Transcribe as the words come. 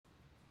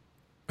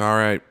All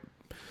right.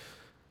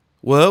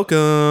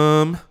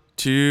 Welcome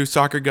to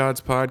Soccer Gods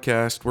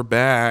Podcast. We're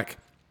back.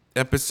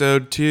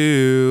 Episode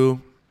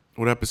 2.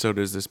 What episode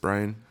is this,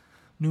 Brian?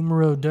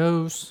 Numero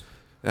dos.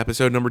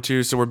 Episode number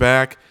 2. So we're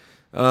back.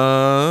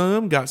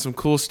 Got some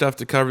cool stuff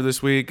to cover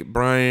this week.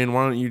 Brian,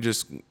 why don't you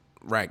just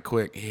right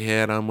quick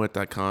hit them with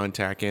the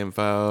contact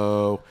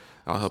info.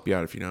 I'll help you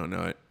out if you don't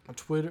know it.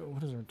 Twitter.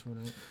 What is our Twitter?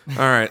 All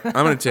right. I'm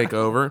going to take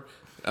over.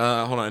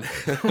 Hold on.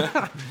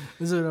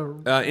 Is it a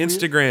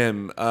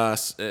Instagram?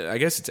 I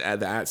guess it's at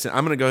the at.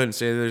 I'm gonna go ahead and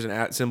say there's an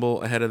at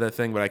symbol ahead of that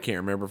thing, but I can't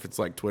remember if it's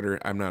like Twitter.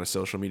 I'm not a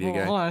social media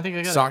guy. Hold on, I think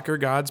I got Soccer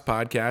Gods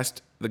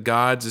Podcast. The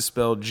Gods is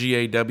spelled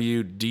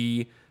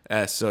GAWDS,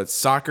 so it's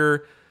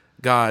Soccer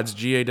Gods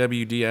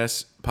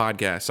GAWDS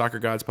Podcast. Soccer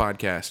Gods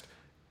Podcast.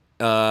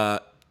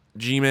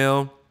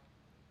 Gmail,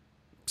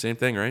 same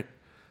thing, right?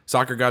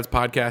 Soccer Gods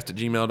Podcast at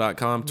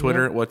gmail.com.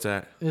 Twitter, Yep. what's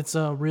that? It's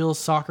Real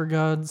Soccer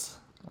Gods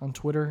on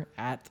Twitter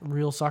at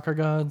Real Soccer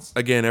Gods.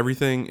 Again,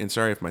 everything, and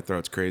sorry if my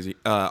throat's crazy,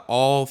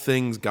 all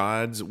things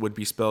gods would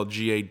be spelled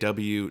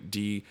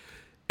GAWDS.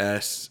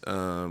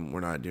 We're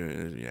not doing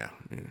it. Yeah.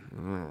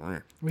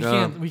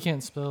 We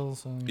can't spell.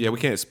 So Yeah, we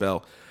can't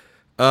spell.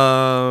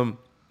 So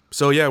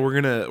yeah,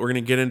 we're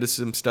gonna get into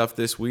some stuff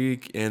this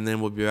week, and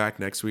then we'll be back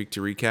next week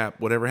to recap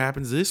whatever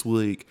happens this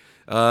week.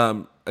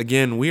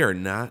 Again, we are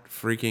not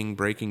freaking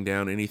breaking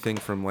down anything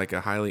from like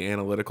a highly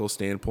analytical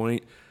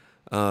standpoint.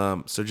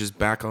 So just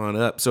back on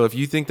up. So if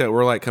you think that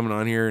we're like coming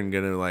on here and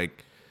gonna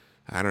like,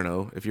 I don't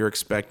know, if you're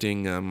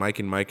expecting Mike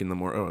and Mike in the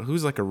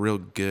who's like a real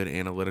good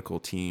analytical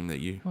team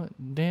that you.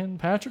 What, Dan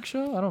Patrick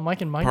show? I don't.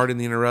 Mike and Mike. Pardon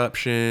the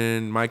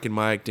interruption. Mike and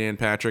Mike, Dan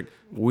Patrick.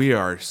 We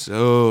are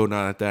so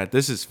not at that.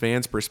 This is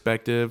fans'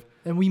 perspective.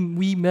 And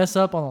we mess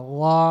up on a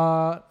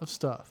lot of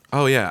stuff.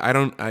 Oh yeah, I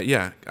don't.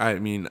 I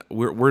mean,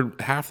 we're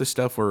half the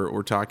stuff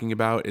we're talking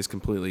about is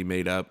completely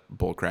made up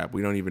bullcrap.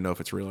 We don't even know if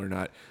it's real or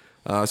not.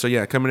 So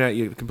yeah, coming at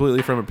you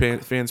completely from a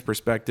fan's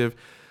perspective.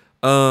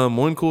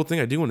 One cool thing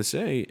I do want to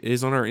say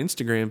is on our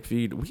Instagram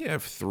feed, we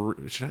have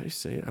three. Should I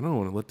say it? I don't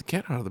want to let the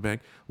cat out of the bag.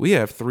 We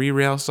have 3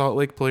 Real Salt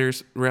Lake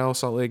players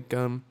following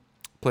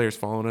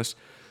us.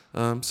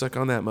 Suck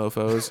on that,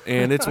 mofos.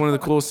 And it's one of the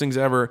coolest things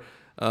ever.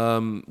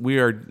 We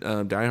are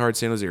diehard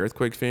San Jose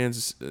Earthquake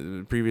fans,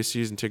 previous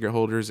season ticket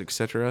holders,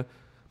 etc.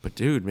 But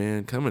dude,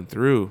 man, coming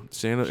through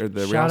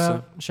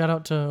Shout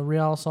out to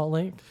Real Salt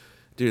Lake.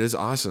 Dude, it's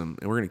awesome,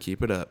 and we're gonna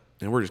keep it up,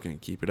 and we're just gonna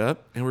keep it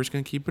up, and we're just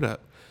gonna keep it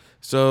up.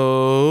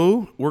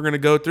 So we're gonna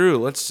go through.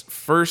 Let's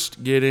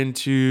first get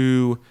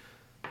into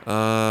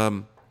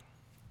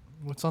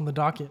What's on the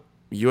docket?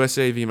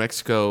 USA v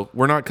Mexico.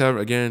 We're not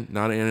covering again.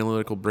 Not an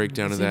analytical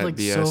breakdown It of seems that like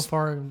BS. so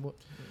far.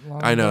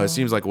 I know it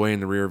seems like way in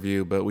the rear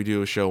view, but we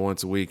do a show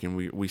once a week, and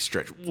we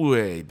stretch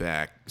way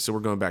back. So we're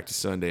going back to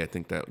Sunday. I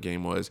think that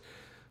game was.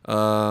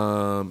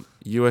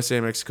 USA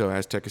Mexico,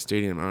 Azteca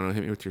Stadium. I don't know.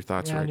 Hit me with your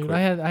thoughts right dude, quick.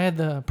 I had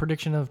the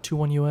prediction of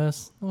 2-1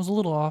 US. It was a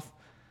little off,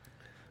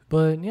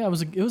 but yeah, it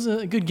was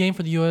a good game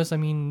for the US. I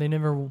mean,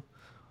 have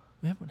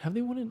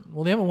they won it?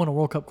 Well, they haven't won a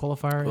World Cup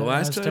qualifier. The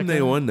last time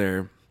they won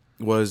there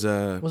was it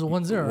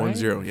 1-0, right?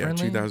 1-0, yeah,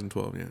 Friendly?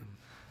 2012, yeah.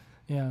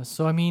 Yeah,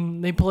 so I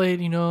mean, they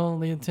played.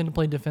 They tend to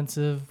play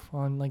defensive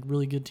on like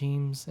really good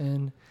teams,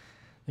 and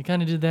they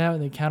kind of did that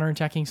with the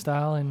counterattacking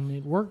style, and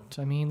it worked.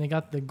 I mean, they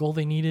got the goal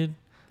they needed.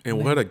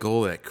 And what a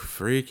goal that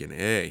freaking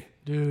A.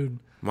 Dude.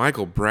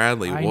 Michael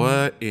Bradley,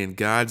 what in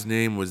God's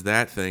name was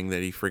that thing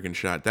that he freaking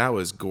shot? That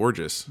was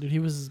gorgeous. Dude, he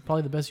was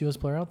probably the best U.S.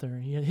 player out there.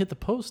 He hit the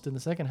post in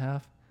the second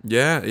half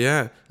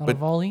Yeah. on a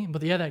volley.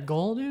 But yeah, that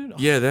goal, dude.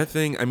 Yeah, that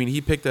thing, I mean,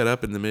 he picked that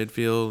up in the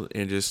midfield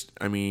and just,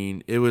 I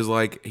mean, it was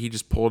like he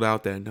just pulled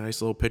out that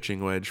nice little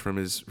pitching wedge from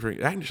his,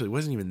 actually, it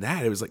wasn't even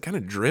that. It was like kind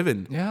of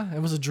driven. Yeah, it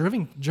was a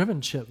driven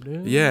chip,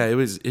 dude. Yeah, it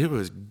was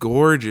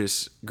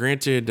gorgeous.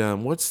 Granted,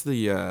 what's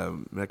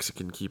the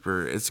Mexican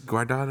keeper? It's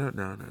Guardado?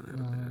 No.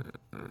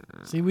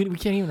 See, we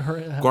can't even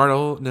hurt.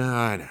 Guardado?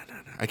 No.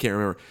 I can't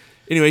remember.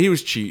 Anyway, he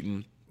was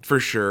cheating for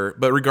sure.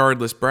 But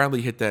regardless,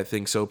 Bradley hit that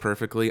thing so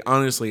perfectly.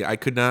 Honestly, I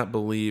could not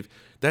believe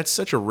that's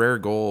such a rare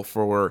goal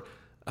for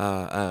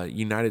a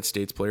United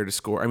States player to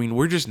score. I mean,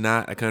 we're just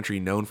not a country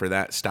known for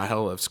that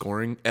style of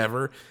scoring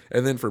ever.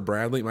 And then for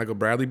Michael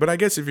Bradley. But I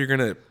guess if you're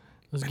going to... It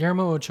was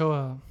Guillermo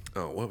Ochoa.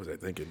 Oh, what was I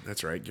thinking?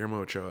 That's right,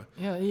 Guillermo Ochoa.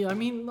 Yeah. I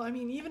mean,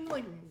 even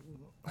like,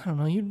 I don't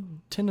know. You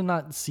tend to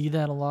not see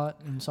that a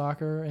lot in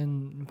soccer,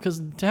 and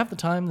because half the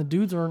time the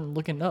dudes aren't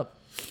looking up.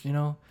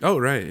 Oh,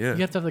 right, yeah. You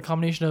have to have the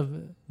combination of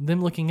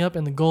them looking up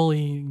and the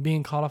goalie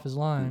being caught off his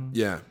line.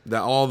 Yeah,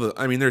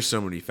 I mean, there's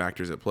so many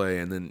factors at play,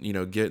 and then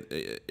yeah.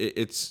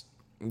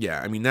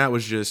 I mean, that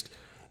was just,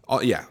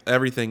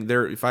 everything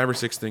there. 5 or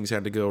 6 things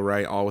had to go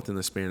right, all within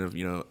the span of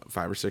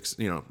 5 or 6,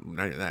 not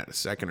even that, a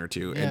second or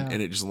two,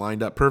 and it just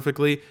lined up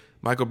perfectly.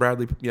 Michael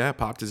Bradley,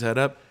 popped his head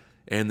up,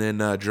 and then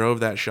drove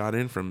that shot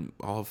in from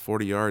all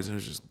 40 yards. And it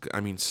was just,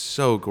 I mean,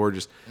 so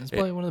gorgeous. It's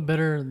probably one of the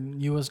better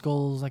U.S.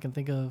 goals I can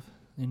think of.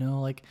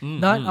 I'm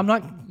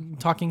not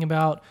talking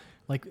about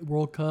like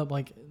World Cup,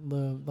 like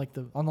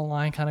the on the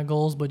line kind of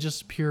goals, but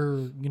just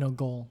pure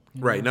goal.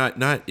 Right,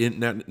 not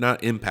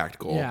impact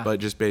goal, Yeah. but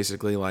just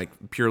basically like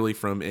purely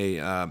from a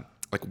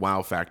like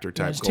wow factor Yeah,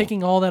 type just goal.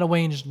 taking all that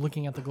away and just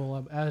looking at the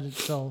goal at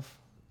itself.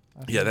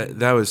 Yeah,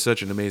 that was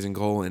such an amazing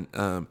goal, and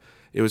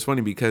it was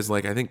funny because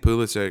like I think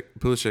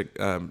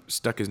Pulisic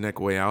stuck his neck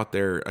way out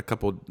there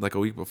a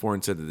week before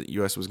and said that the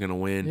U.S. was going to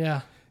win.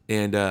 Yeah.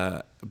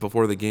 And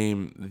before the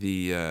game,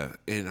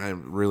 and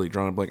I'm really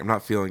drawing a blank. I'm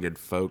not feeling good,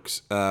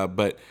 folks.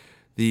 But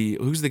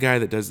who's the guy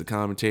that does the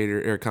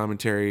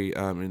commentary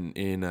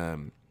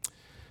in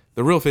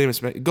the real famous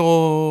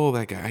goal?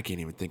 That guy, I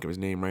can't even think of his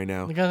name right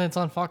now. The guy that's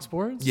on Fox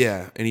Sports.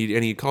 Yeah, and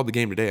he called the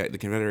game today, the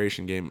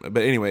Confederation game.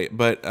 But anyway,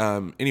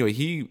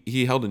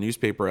 he held a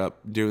newspaper up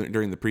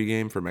during the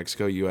pregame for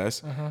Mexico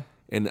U.S.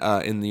 And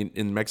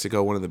in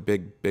Mexico, one of the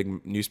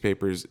big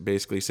newspapers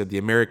basically said the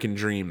American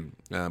Dream,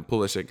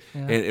 Pulisic,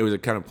 and it was a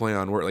kind of play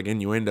on word, like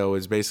innuendo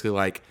is basically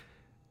like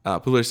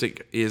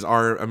Pulisic is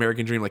our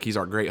American Dream, like he's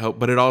our great hope,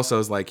 but it also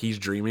is like he's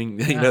dreaming,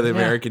 the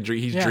American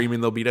Dream, he's dreaming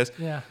they'll beat us.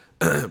 Yeah.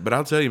 But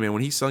I'll tell you, man,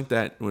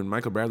 when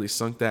Michael Bradley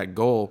sunk that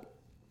goal,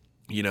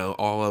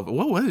 all of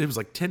what was it? It was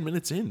like 10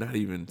 minutes in, not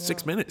even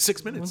 6 minutes.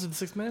 6 minutes. Was it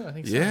 6 minutes? I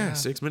think so. Yeah,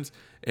 6 minutes.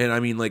 And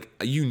I mean, like,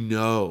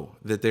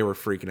 that they were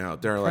freaking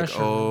out. They're like,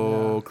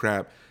 oh,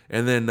 crap.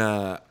 And then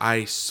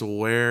I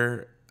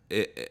swear,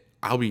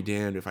 I'll be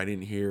damned if I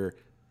didn't hear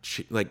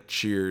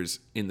cheers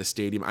in the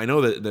stadium. I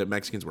know that the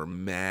Mexicans were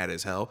mad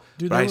as hell,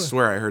 but I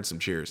swear I heard some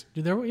cheers.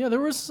 Dude, there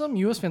were some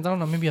U.S. fans. I don't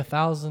know, maybe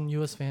 1,000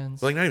 U.S.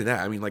 fans. But like not even that.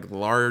 I mean, like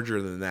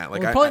larger than that.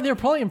 Like they're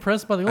probably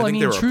impressed by the goal. I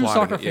mean, true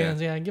soccer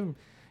fans. Yeah, give them.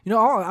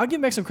 I'll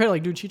give Mexico credit.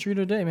 Like, dude, Chicharito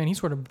today, man, he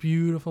scored a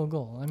beautiful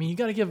goal. I mean, you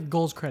got to give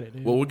goals credit,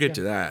 dude. Well, we'll get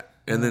to that.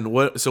 And then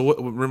what? So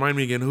what? Remind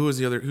me again. Who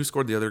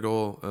scored the other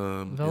goal?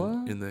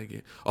 Vela in that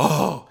game.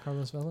 Oh,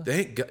 Carlos Vela.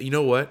 Thank God. You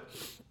know what?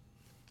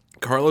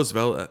 Carlos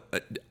Vela.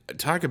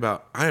 Talk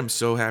about. I am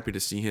so happy to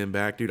see him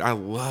back, dude. I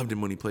loved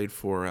him when he played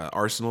for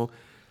Arsenal.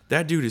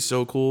 That dude is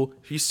so cool.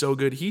 He's so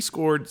good. He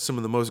scored some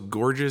of the most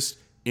gorgeous,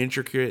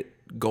 intricate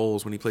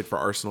goals when he played for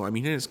Arsenal. I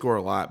mean, he didn't score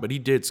a lot, but he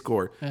did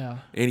score. Yeah.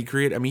 And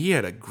he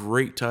had a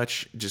great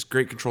touch, just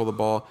great control of the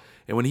ball.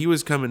 And when he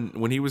was coming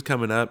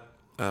up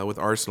with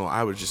Arsenal,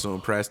 I was just so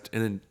impressed.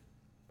 And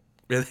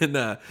then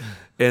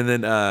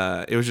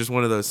it was just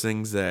one of those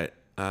things that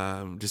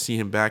to see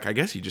him back, I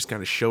guess he just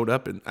kind of showed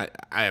up, and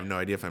I have no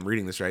idea if I'm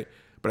reading this right,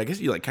 but I guess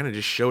he like kind of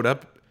just showed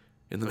up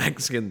in the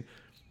Mexican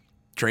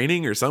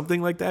training or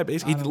something like that.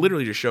 Basically, he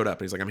literally just showed up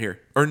and he's like, I'm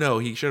here. Or no,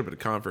 he showed up at a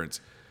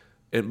conference.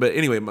 But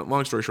anyway,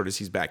 long story short is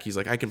he's back. He's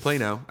like, I can play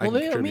now. Well,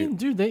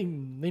 dude, they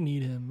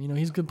need him.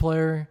 He's a good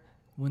player.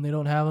 When they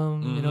don't have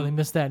him, they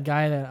miss that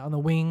guy that on the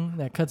wing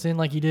that cuts in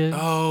like he did.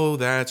 Oh,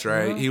 that's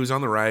right. He was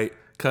on the right,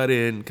 cut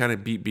in, kind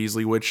of beat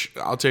Beasley. Which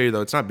I'll tell you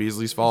though, it's not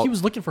Beasley's fault. He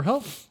was looking for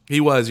help.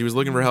 He was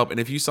looking for help. And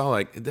if you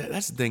saw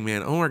that's the thing,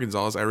 man. Omar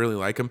Gonzalez, I really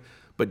like him.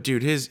 But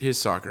dude, his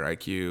soccer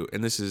IQ,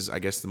 and this is, I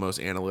guess, the most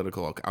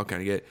analytical I'll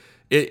kind of get.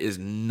 It is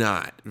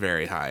not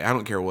very high. I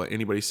don't care what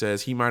anybody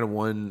says. He might have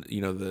won,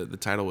 the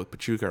title with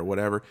Pachuca or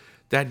whatever.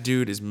 That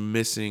dude is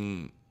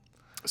missing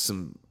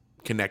some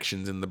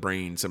connections in the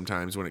brain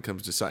sometimes when it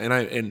comes to soccer.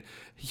 And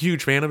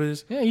huge fan of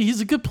his. Yeah,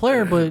 he's a good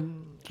player, but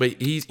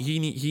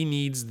he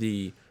needs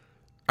the.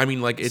 I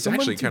mean, like it's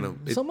actually kind of.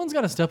 Someone's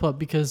got to step up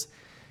because.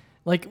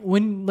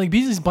 When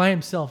Beasley's by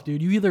himself,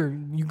 dude, you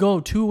go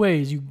two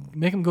ways. You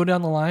make him go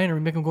down the line or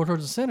you make him go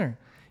towards the center.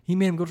 He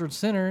made him go towards the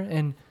center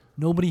and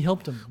nobody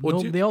helped him.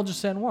 They all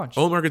just sat and watched.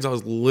 Omar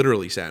Gonzalez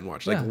literally sat and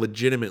watched. Like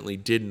legitimately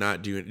did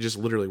not do it. Just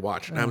literally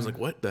watched. And I was like,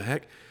 what the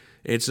heck?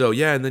 And so,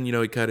 yeah, and then,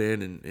 he cut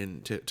in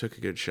and took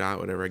a good shot,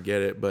 whatever. I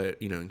get it.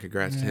 But, and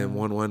congrats to him,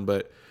 1-1.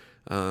 But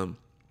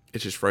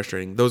it's just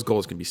frustrating. Those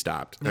goals can be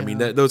stopped. Yeah. I mean,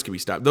 those can be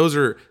stopped. Those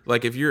are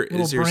like if you're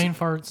little brain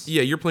farts.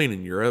 Yeah, you're playing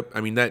in Europe. I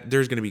mean,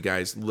 there's going to be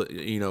guys,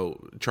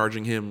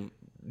 charging him,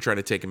 trying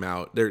to take him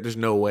out. There's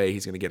no way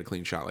he's going to get a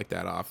clean shot like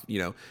that off.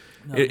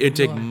 It'd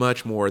take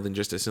much more than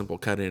just a simple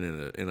cut in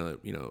and a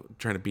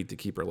trying to beat the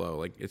keeper low.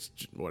 Like it's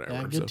just whatever.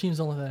 Yeah, good teams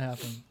don't let that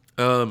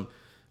happen.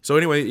 So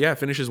anyway,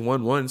 finishes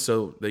 1-1.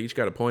 So they each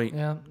got a point.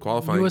 Yeah,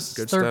 qualifying. U.S.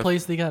 Good third stuff.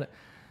 place. They got,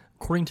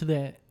 according to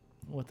the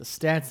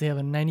stats, they have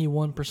a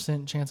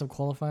 91% chance of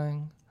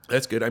qualifying.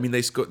 That's good. I mean,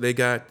 they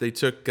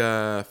took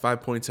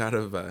 5 points out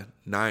of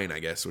 9, I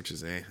guess, which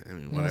is I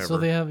mean, whatever. So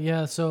they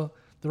have so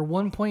they're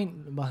 1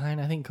 point behind.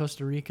 I think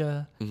Costa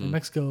Rica and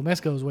Mexico.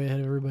 Mexico is way ahead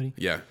of everybody.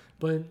 Yeah.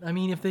 But I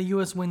mean, if the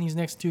U.S. win these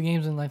next 2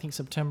 games in I think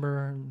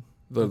September,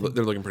 they're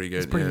looking pretty good.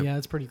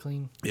 It's pretty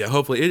clean. Yeah.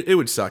 Hopefully, it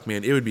would suck,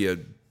 man. It would be a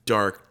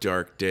dark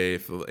day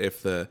if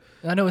the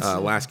I know it's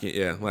last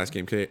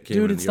game came.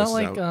 Dude, it's not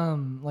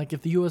like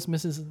if the U.S.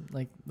 misses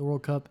like the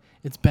World Cup,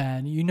 it's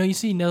bad. You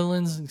see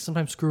Netherlands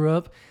sometimes screw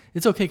up.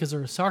 It's okay because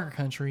they're a soccer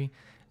country,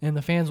 and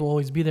the fans will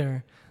always be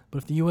there. But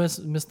if the U.S.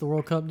 missed the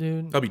World Cup,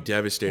 dude, that'll be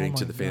devastating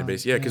to the fan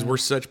base. Yeah, because we're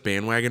such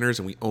bandwagoners,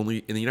 and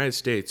in the United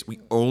States we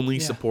only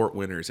support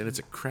winners, and it's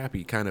a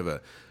crappy kind of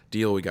a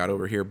deal we got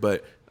over here.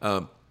 But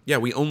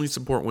we only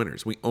support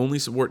winners. We only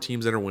support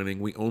teams that are winning.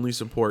 We only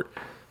support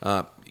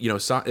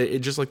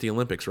Just like the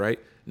Olympics, right?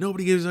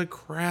 Nobody gives a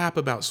crap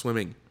about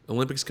swimming.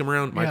 Olympics come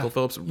around, Michael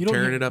Phelps You don't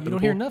tearing hear- it up You in the don't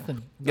pool. hear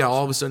nothing. Yeah,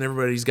 all of a sudden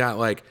everybody's got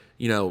like,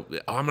 I'm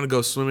gonna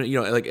go swimming.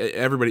 Like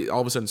everybody,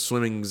 all of a sudden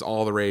swimming's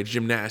all the rage.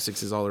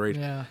 Gymnastics is all the rage.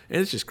 Yeah.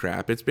 And it's just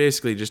crap. It's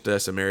basically just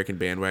us American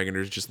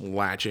bandwagoners just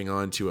latching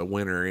onto a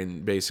winner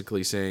and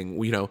basically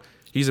saying,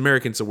 he's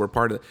American, so we're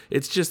part of it.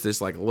 It's just this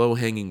like low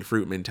hanging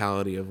fruit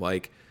mentality of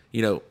like,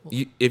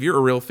 if you're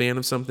a real fan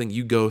of something,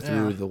 you go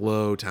through Yeah. the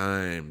low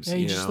times. Yeah,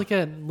 you just look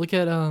at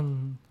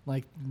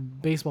like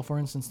baseball, for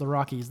instance, the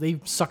Rockies. They've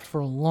sucked for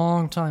a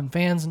long time.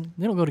 Fans,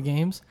 they don't go to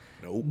games.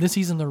 Nope. This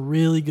season, they're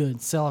really good.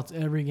 Sellouts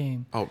every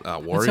game. Oh, That's how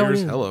it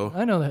Warriors, is. hello.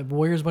 I know that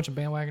Warriors, a bunch of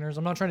bandwagoners.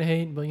 I'm not trying to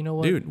hate, but you know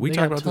what, Dude, we They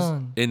talk got about this,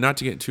 ton. and not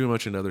to get too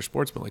much into other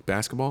sports, but like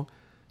basketball,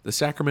 the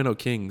Sacramento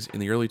Kings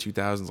in the early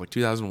 2000s, like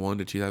 2001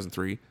 to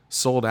 2003,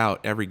 sold out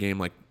every game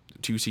like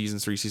 3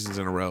 seasons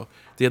in a row.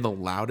 They had the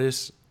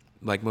loudest,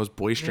 like most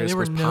boisterous, they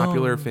were most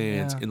popular known,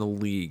 fans yeah. in the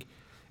league,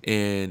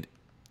 and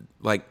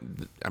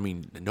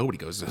nobody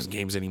goes to those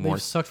games anymore.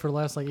 They've sucked for the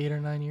last like 8 or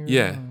 9 years.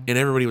 Yeah, and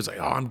everybody was like,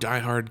 "Oh, I'm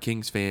diehard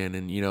Kings fan,"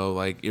 and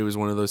like it was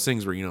one of those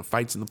things where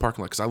fights in the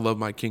parking lot because I love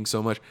my Kings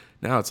so much.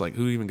 Now it's like,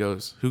 who even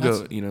goes? Who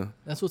goes?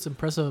 That's what's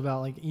impressive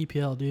about like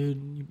EPL,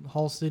 dude.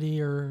 Hull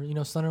City or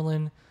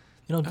Sunderland,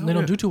 they don't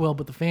yeah. do too well,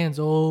 but the fans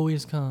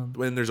always come.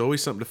 When there's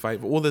always something to fight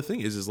for. Well, the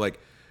thing is like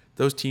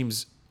those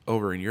teams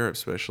over in Europe,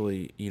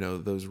 especially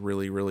those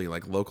really really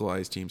like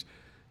localized teams.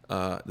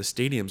 The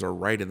stadiums are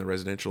right in the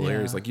residential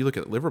areas. Yeah. Like you look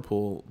at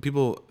Liverpool,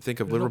 people think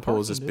of There's no Liverpool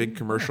as this parking, big dude.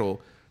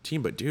 commercial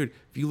team, but dude,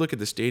 if you look at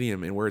the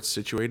stadium and where it's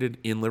situated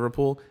in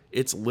Liverpool,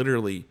 it's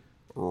literally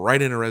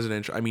right in a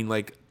residential. I mean,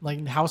 like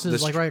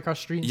houses like right across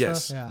the street and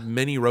yes, stuff. Yeah.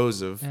 many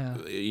rows of Yeah.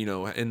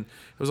 and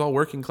it was all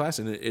working class,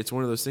 and it's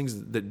one of those things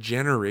that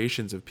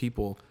generations of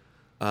people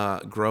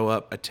grow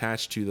up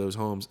attached to those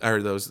homes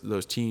or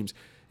those teams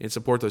and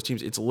support those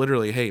teams. It's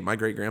literally, hey, my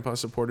great grandpa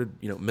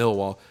supported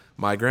Millwall,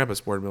 my grandpa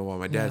supported Millwall,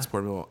 my dad Yeah.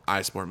 supported Millwall,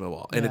 I support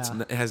Millwall, and Yeah.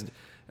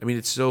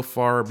 it's so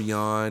far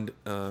beyond.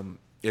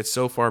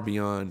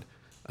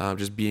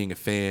 Just being a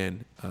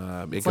fan.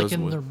 It's like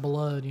in their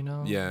blood,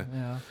 Yeah.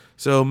 Yeah.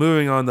 So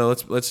moving on though,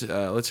 let's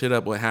hit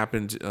up what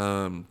happened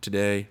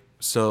today.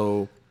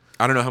 So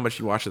I don't know how much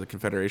you watched of the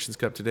Confederations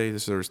Cup today.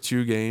 There was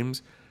 2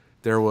 games.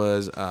 There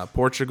was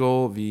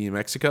Portugal v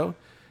Mexico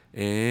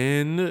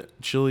and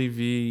Chile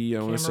v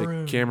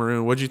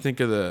Cameroon. What'd you think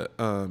of the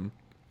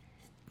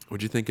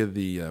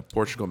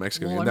Portugal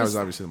Mexico game? That was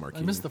obviously the marquee.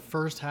 I missed the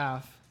first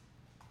half.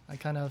 I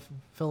kind of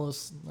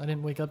I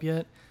didn't wake up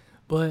yet,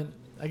 but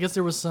I guess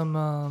there was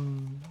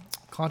some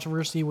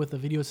controversy with the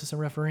video assistant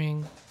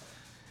refereeing.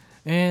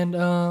 And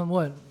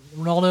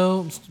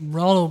Ronaldo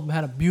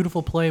had a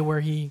beautiful play where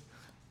he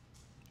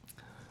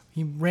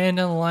ran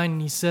down the line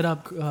and he set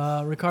up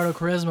Ricardo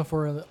Quaresma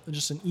for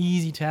just an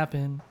easy tap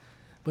in.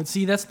 But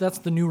see, that's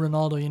the new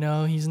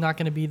Ronaldo. He's not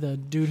going to be the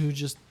dude who's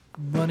just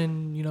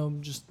running.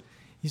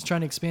 He's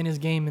trying to expand his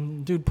game.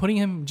 And dude,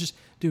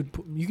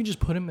 you can just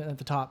put him at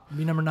the top,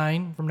 be number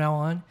 9 from now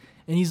on,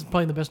 and he's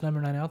probably the best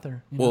number 9 out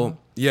there. Well,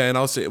 yeah, and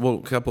I'll say, a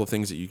couple of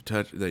things that you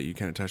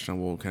kind of touched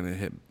on. We'll kind of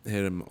hit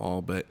them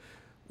all, but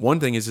one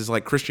thing is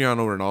like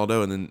Cristiano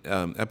Ronaldo, and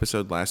then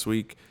episode last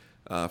week.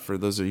 For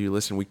those of you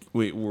listening,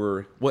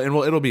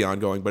 it'll be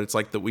ongoing, but it's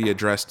like that we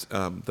addressed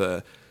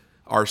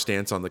our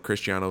stance on the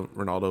Cristiano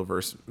Ronaldo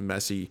versus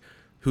Messi,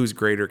 who's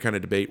greater kind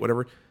of debate,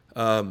 whatever.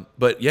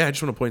 But yeah, I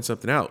just want to point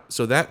something out.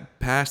 So that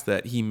pass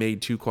that he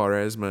made to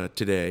Quaresma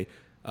today,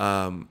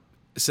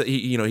 so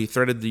he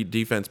threaded the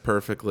defense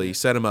perfectly,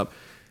 set him up.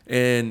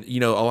 And,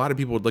 a lot of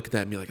people would look at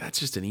that and be like, that's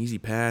just an easy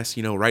pass,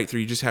 right through.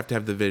 You just have to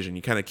have the vision.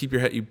 You kind of keep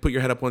your head, you put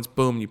your head up once,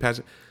 boom, you pass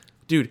it.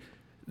 Dude,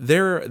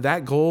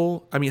 that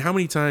goal, I mean, how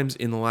many times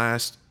in the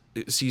last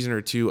season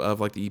or two of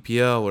like the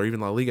EPL or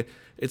even La Liga,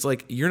 it's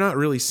like you're not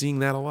really seeing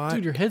that a lot.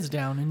 Dude, your head's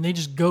down and they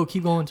just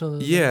keep going until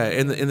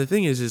and the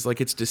thing is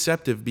like it's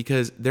deceptive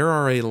because there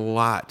are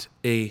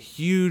a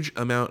huge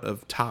amount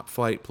of top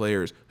flight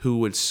players who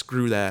would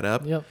screw that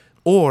up. Yep.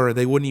 Or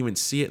they wouldn't even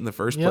see it in the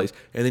first Yep. place.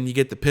 And then you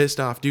get the pissed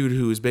off dude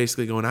who is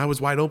basically going, I was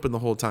wide open the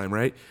whole time,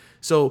 right?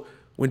 So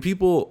when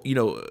people,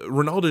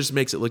 Ronaldo just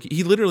makes it look,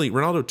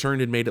 Ronaldo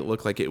turned and made it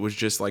look like it was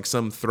just like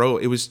some throw.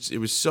 It was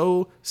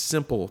so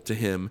simple to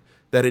him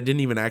that it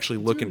didn't even actually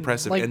look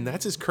impressive. And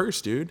that's his curse,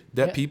 dude.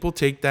 That people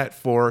take that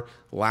for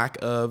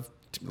lack of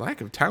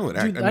talent.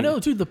 Dude, I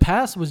know, dude. The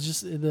pass was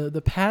just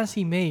the pass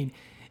he made.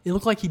 It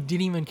looked like he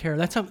didn't even care.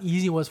 That's how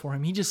easy it was for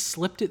him. He just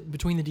slipped it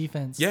between the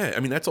defense. Yeah, I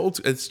mean that's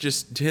old. It's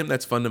just to him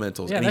that's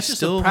fundamentals. Yeah, and that's he just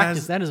still a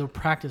practice. That is a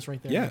practice right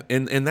there. Yeah,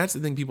 and that's the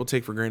thing people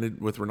take for granted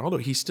with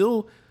Ronaldo. He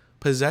still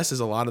possesses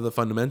a lot of the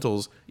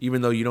fundamentals,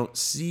 even though you don't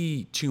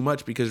see too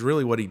much. Because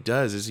really, what he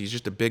does is he's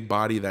just a big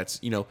body. That's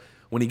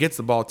when he gets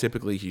the ball,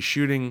 typically he's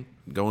shooting,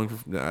 going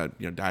for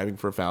diving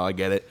for a foul. I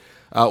get it,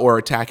 or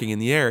attacking in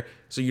the air.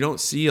 So you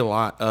don't see a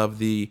lot of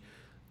the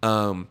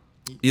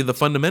the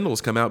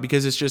fundamentals come out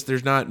because it's just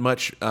there's not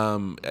much.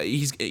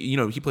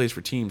 He plays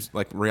for teams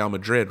like Real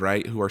Madrid,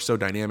 right, who are so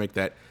dynamic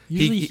that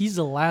usually he's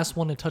the last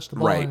one to touch the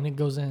ball right. and it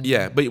goes in.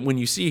 Yeah, but when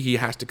you see he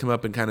has to come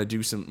up and kind of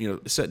do some, do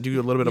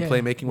a little bit of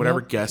playmaking,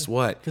 whatever. Guess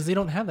what? Because they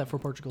don't have that for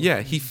Portugal.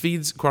 Yeah, he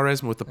feeds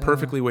Quaresma with the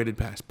perfectly weighted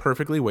pass,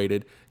 perfectly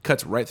weighted,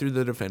 cuts right through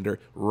the defender,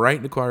 right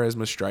into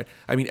Quaresma's stride.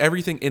 I mean,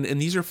 everything,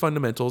 and these are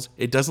fundamentals.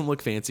 It doesn't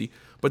look fancy,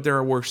 but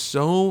there were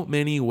so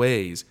many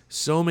ways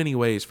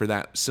for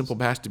that simple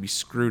pass to be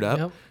screwed up,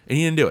 and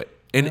he didn't do it.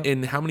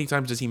 And how many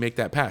times does he make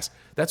that pass?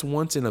 That's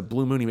once in a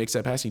blue moon he makes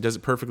that pass, and he does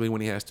it perfectly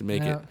when he has to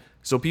make it.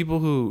 So people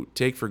who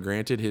take for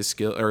granted his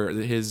skill or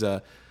his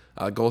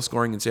goal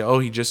scoring and say, oh,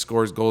 he just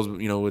scores goals,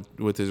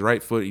 with his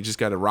right foot, he just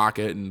got to rock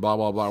it and blah,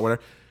 blah, blah,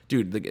 whatever.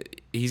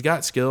 Dude, he's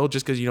got skill.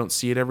 Just because you don't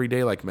see it every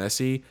day like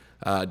Messi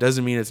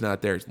doesn't mean it's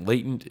not there. It's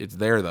latent. It's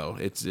there, though.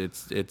 It's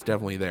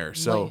definitely there.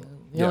 So,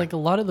 like a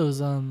lot of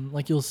those,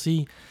 like you'll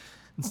see,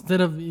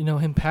 instead of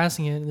him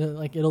passing it,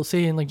 like it'll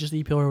say in like just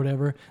EPL or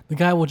whatever, the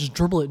guy will just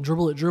dribble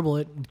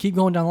it, keep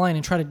going down the line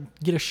and try to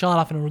get a shot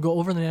off, and it'll go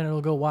over the net, or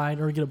it'll go wide,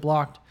 or get it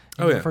blocked.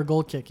 For a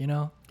goal kick,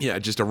 Yeah,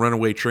 just a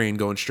runaway train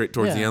going straight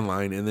towards the end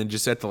line, and then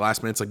just at the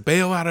last minute, it's like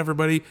bail out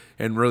everybody,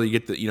 and really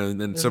get the and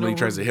then somebody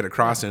tries to hit a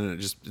cross in, and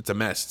it's a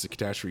mess, it's a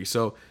catastrophe.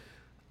 So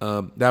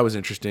that was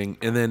interesting,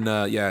 and then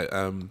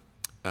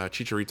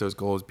Chicharito's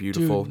goal is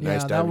beautiful,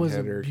 nice diving header. That was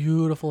a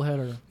beautiful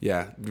header.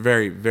 Yeah,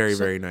 very, very,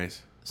 very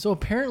nice. So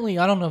apparently,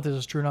 I don't know if this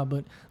is true or not,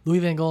 but Louis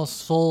van Gaal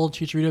sold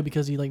Chicharito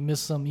because he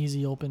missed some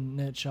easy open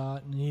net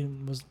shot, and he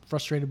was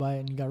frustrated by it,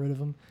 and he got rid of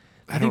him.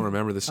 I don't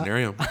remember the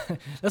scenario.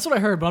 That's what I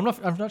heard, but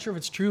I'm not sure if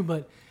it's true.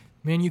 But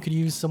man, you could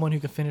use someone who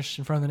could finish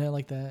in front of the net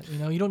like that.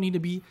 You don't need to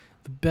be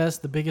the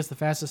best, the biggest, the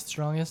fastest, the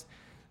strongest,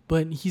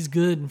 but he's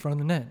good in front of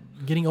the net,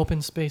 getting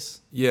open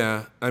space.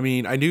 Yeah, I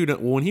mean, I knew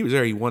when he was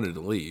there, he wanted to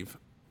leave.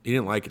 He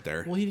didn't like it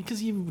there. Well, because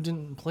he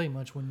didn't play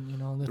much when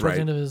towards the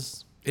end of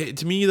his.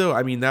 To me, though,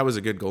 I mean, that was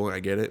a good goal.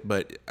 I get it.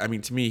 But, I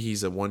mean, to me,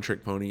 he's a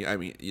one-trick pony. I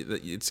mean,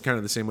 it's kind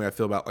of the same way I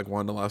feel about, like,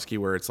 Wondolowski,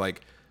 where it's like,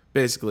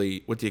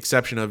 basically, with the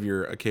exception of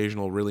your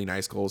occasional really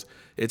nice goals,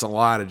 it's a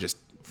lot of just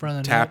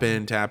tap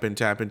in,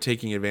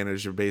 taking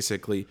advantage of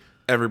basically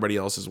everybody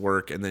else's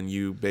work. And then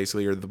you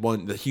basically are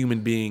the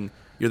human being,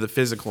 you're the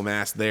physical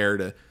mass there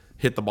to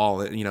hit the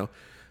ball,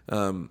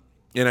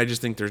 and I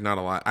just think there's not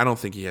a lot. I don't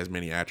think he has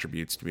many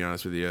attributes, to be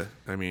honest with you.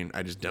 I mean,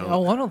 I just don't.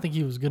 Oh, I don't think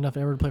he was good enough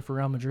ever to play for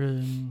Real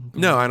Madrid.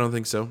 No, I don't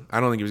think so.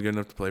 I don't think he was good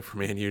enough to play for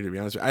Man U, to be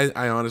honest with you.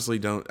 I honestly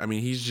don't. I mean,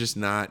 he's just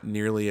not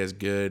nearly as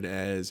good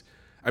as.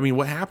 I mean,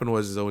 what happened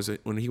was always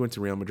when he went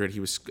to Real Madrid,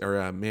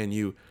 Man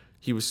U,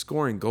 he was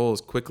scoring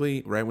goals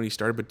quickly right when he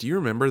started. But do you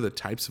remember the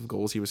types of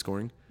goals he was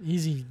scoring?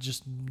 Easy,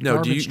 just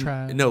garbage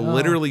trash. No,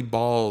 literally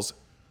balls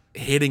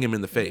hitting him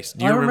in the face.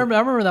 Do you remember? I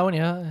remember that one.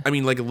 Yeah. I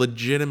mean, like a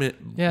legitimate.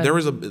 Yeah. There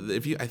was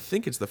I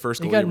think it's the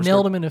first goal. He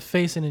nailed him in the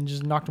face and it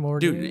just knocked him over.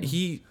 Dude,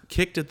 he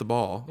kicked at the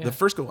ball. Yeah. The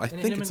first goal, I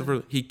think it's the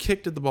first. He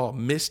kicked at the ball,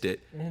 missed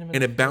it,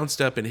 and it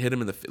bounced up and hit him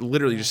in the.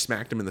 Literally, just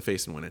smacked him in the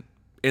face and went in.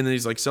 And then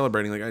he's like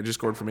celebrating, like I just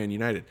scored for Man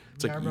United.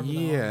 It's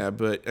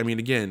but I mean,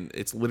 again,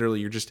 it's literally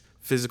you're just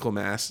physical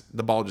mass.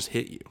 The ball just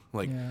hit you,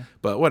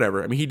 but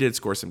whatever. I mean, he did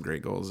score some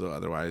great goals though.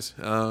 Otherwise,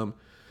 anyway,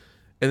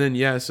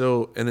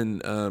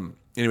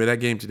 that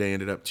game today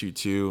ended up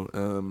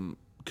 2-2.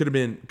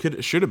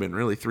 Should have been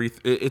really 3.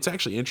 It's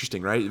actually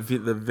interesting, right?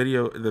 The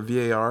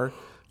VAR,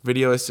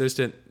 video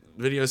assistant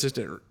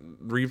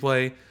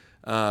replay.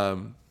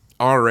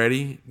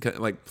 Already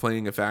like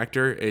playing a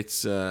factor.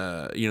 It's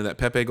that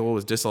Pepe goal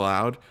was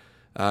disallowed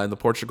in the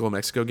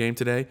Portugal-Mexico game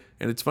today,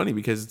 and it's funny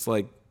because it's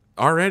like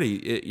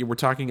already we're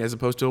talking as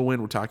opposed to a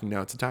win, we're talking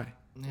now it's a tie,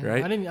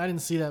 right? I didn't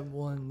see that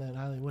one that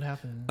highly. What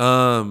happened?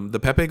 The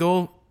Pepe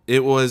goal,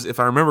 it was, if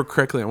I remember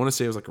correctly, I want to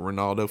say it was like a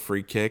Ronaldo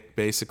free kick,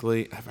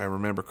 basically, if I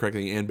remember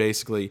correctly, and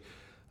basically,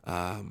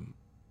 I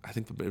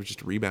think it was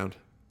just a rebound,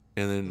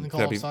 and then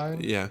Pepe,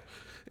 yeah,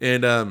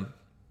 and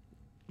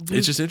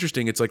it's just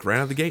interesting. It's like right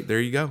out of the gate. There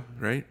you go.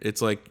 Right.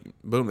 It's like,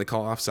 boom, they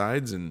call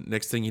offsides. And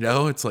next thing you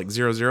know, it's like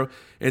 0-0. And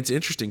it's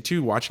interesting,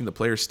 too, watching the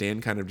players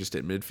stand kind of just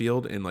at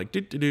midfield and like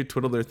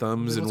twiddle their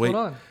thumbs and wait.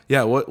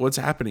 Yeah. What's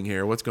happening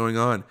here? What's going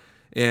on?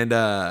 And,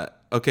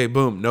 okay,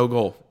 boom, no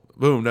goal.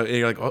 Boom. No, and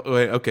you're like, oh,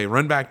 wait, okay,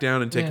 run back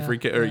down and take a free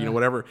kick or,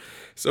 whatever.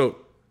 So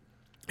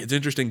it's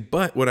interesting.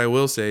 But what I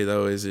will say,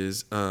 though, is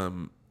it's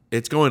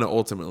going to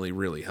ultimately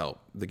really help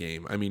the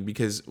game. I mean,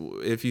 because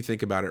if you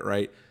think about it,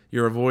 right,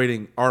 you're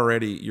avoiding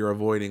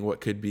what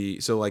could be.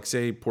 So, like,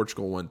 say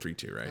Portugal won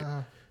 3-2,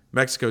 right?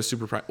 Mexico's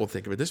super proud. Well,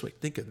 think of it this way.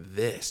 Think of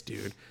this,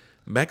 dude.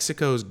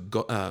 Mexico's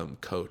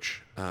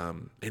coach,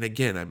 and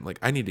again, I'm like,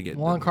 I need to get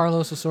Juan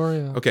Carlos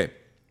Osorio. Okay,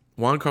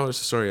 Juan Carlos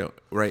Osorio,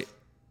 right?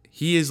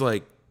 He is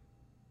like,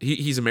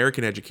 he's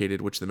American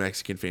educated, which the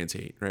Mexican fans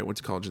hate, right? Went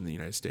to college in the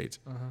United States.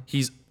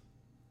 He's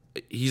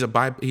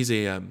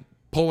a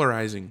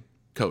polarizing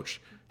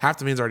coach. Half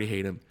the fans already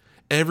hate him.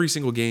 Every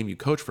single game you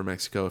coach for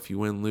Mexico, if you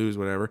win, lose,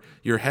 whatever,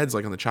 your head's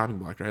like on the chopping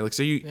block, right? Like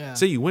say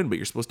you win, but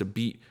you're supposed to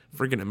beat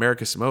freaking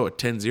America Samoa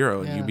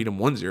 10-0 and you beat them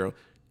 1-0,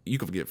 you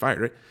could get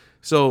fired, right?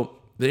 So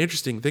the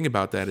interesting thing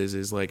about that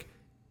is like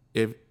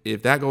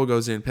if that goal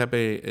goes in,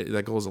 Pepe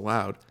that goal is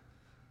allowed,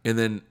 and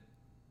then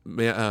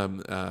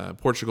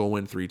Portugal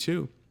win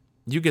 3-2,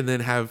 you can then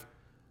have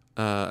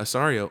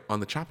Osorio on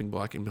the chopping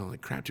block and be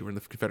like, crap, dude, we're in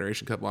the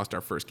Confederation Cup, lost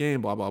our first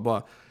game, blah, blah,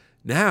 blah.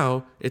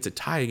 Now it's a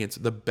tie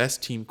against the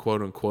best team,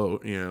 quote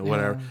unquote,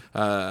 whatever,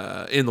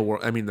 in the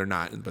world. I mean, they're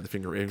not, but the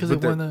finger, because they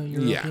won the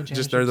European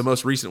just they're the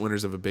most recent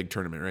winners of a big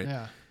tournament, right?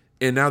 Yeah.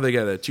 And now they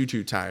got a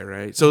 2-2 tie,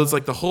 right? So it's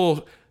like the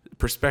whole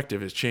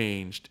perspective has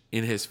changed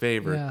in his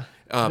favor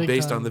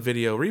based on the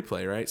video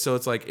replay, right? So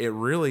it's like it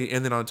really,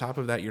 and then on top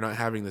of that, you're not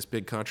having this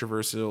big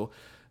controversial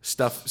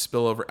stuff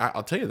spill over.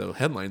 I'll tell you though,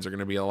 headlines are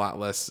going to be a lot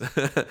less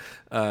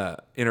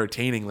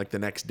entertaining like the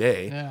next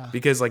day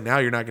because like now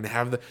you're not going to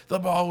have the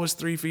ball was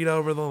 3 feet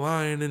over the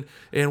line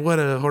and what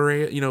a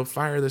hooray,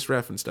 fire this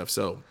ref and stuff.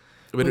 So,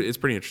 but it's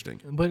pretty interesting.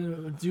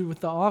 But dude,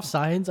 with the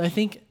offsides, I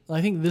think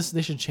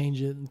they should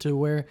change it to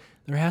where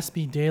there has to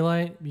be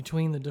daylight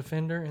between the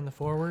defender and the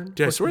forward.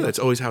 Dude, I swear that's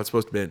always how it's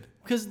supposed to be.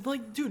 Because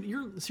like, dude,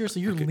 you're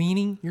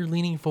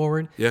leaning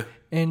forward. Yeah.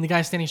 And the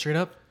guy's standing straight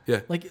up.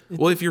 Yeah. Like,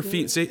 well, if your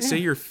feet say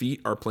your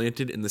feet are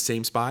planted in the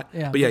same spot,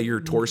 but your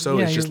torso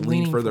is just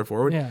leaned further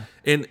forward. Yeah.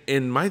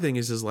 And my thing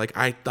is like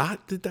I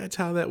thought that's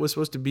how that was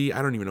supposed to be.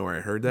 I don't even know where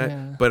I heard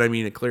that, but I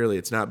mean, clearly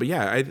it's not. But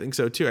yeah, I think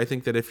so too. I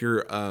think that if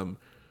you're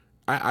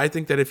I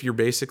think that if you're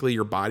basically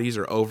your bodies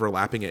are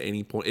overlapping at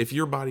any point, if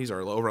your bodies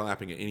are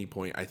overlapping at any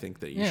point, I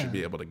think that you should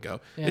be able to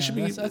go. It should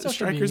be that's a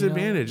striker's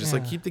advantage. It's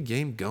like keep the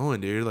game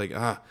going, dude. Like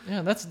Yeah,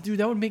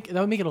 that would make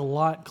it a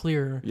lot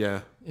clearer. Yeah.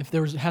 If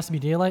there has to be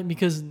daylight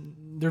because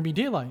there'd be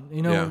daylight.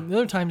 The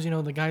other times,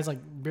 the guy's like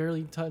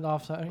barely tied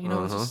off.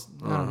 It's just,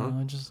 I don't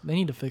know. They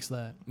need to fix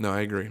that. No,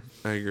 I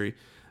agree.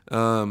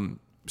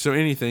 So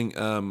anything,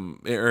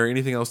 or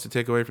anything else to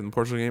take away from the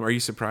Portugal game? Are you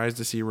surprised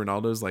to see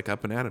Ronaldo's like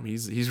up and at him?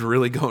 He's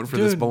really going for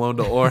this Ballon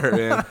d'Or,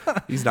 man.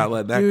 He's not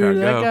letting that crowd go.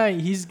 That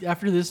guy,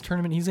 after this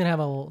tournament, he's gonna have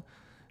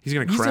He's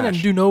gonna crash. He's gonna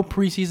do no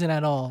preseason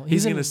at all.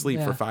 He's gonna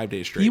sleep for 5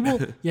 days straight. He will.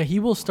 He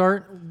will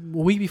start a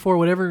week before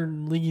whatever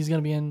league he's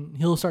gonna be in.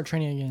 He'll start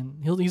training again.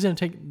 He's gonna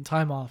take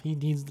time off. He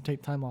needs to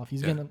take time off.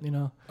 He's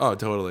gonna, Oh,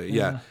 totally.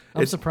 Yeah.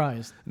 I'm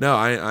surprised. No,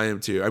 I am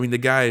too. I mean, the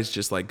guy is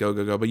just like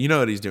go. But you know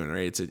what he's doing,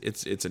 right?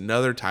 It's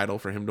another title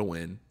for him to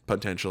win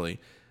potentially.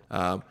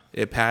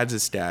 It pads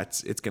his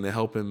stats. It's going to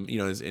help him,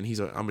 and he's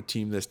I'm a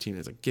team. This team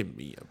is like, give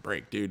me a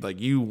break, dude.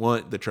 Like you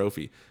want the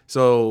trophy.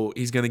 So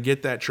he's going to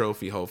get that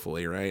trophy,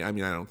 hopefully. Right. I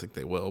mean, I don't think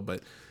they will,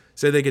 but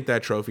say they get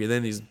that trophy.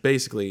 Then he's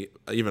basically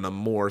even a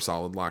more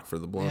solid lock for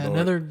the Ballon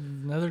d'Or.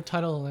 Another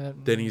title.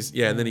 Then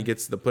and then he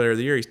gets the player of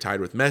the year. He's tied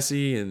with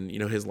Messi and,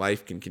 his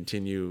life can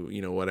continue,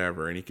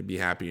 whatever. And he could be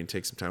happy and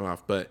take some time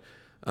off. But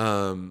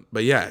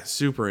yeah,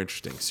 super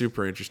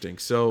interesting.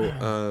 So,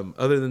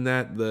 other than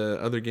that, the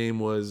other game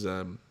was,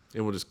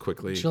 and we'll just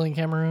quickly. Chile and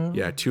Cameroon.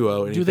 Yeah,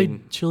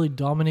 2-0. Chile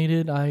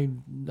dominated.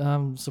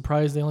 I'm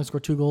surprised they only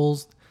scored 2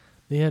 goals.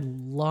 They had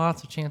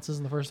lots of chances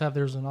in the first half.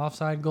 There was an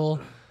offside goal.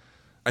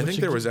 I think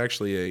there was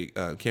actually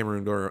a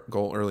Cameroon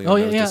goal early on. Oh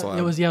yeah,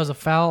 it was a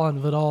foul on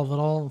Vidal.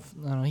 Vidal,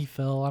 I don't know, he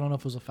fell. I don't know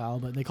if it was a foul,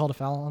 but they called a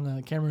foul on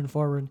the Cameroon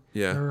forward,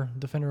 or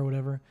defender or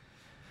whatever.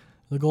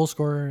 The goal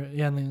scorer,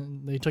 and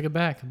then they took it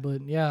back.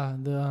 But yeah,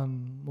 the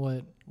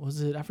what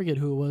was it? I forget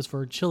who it was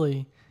for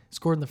Chile.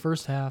 Scored in the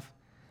first half,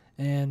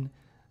 and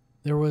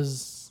there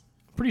was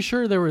pretty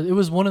sure it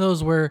was one of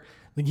those where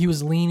he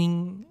was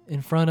leaning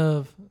in front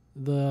of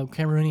the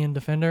Cameroonian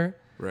defender.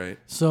 Right.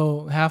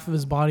 So half of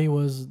his body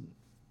was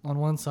on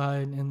one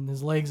side, and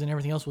his legs and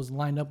everything else was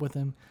lined up with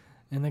him,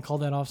 and they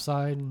called that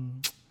offside.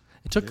 And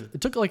it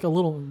took like a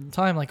little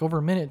time, like over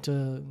a minute, to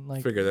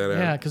like figure that out.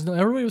 Yeah, because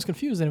everybody was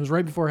confused, and it was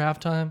right before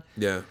halftime.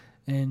 Yeah.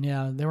 And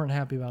they weren't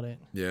happy about it.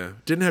 Yeah,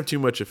 didn't have too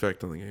much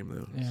effect on the game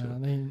though. Yeah, so.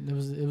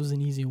 it was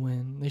an easy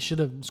win. They should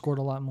have scored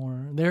a lot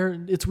more.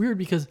 It's weird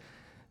because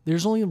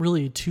there's only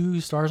really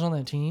 2 stars on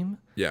that team.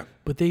 Yeah.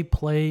 But they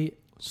play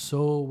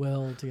so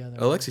well together.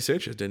 Alexis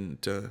Sanchez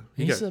didn't.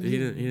 He didn't start.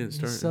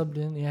 He subbed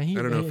in. Yeah, I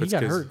don't know if he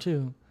got hurt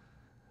too.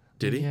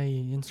 Did he? Yeah,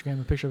 he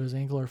Instagrammed a picture of his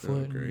ankle or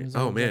foot. Oh, great.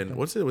 Oh man,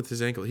 what's it with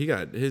his ankle? He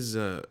got his.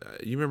 You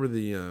remember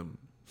the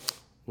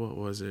what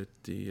was it?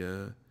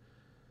 The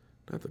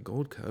not the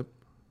Gold Cup.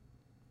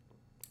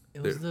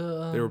 It was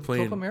they were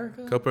playing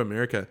Copa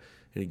America,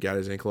 and he got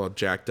his ankle all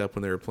jacked up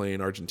when they were playing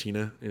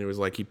Argentina, and it was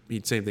like he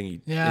same thing. He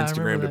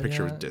Instagrammed a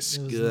picture. It was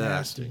disgusting. It was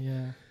nasty,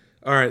 yeah.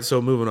 All right,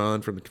 so moving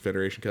on from the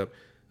Confederation Cup,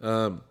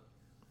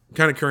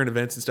 kind of current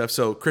events and stuff.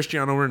 So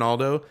Cristiano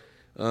Ronaldo,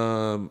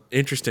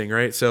 interesting,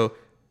 right? So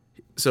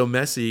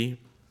Messi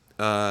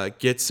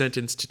gets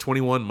sentenced to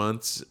 21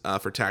 months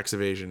for tax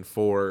evasion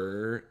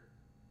for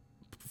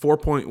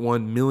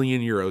 4.1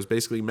 million euros.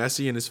 Basically,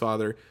 Messi and his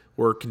father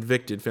were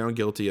found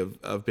guilty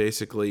of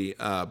basically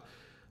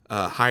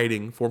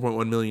hiding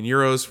 4.1 million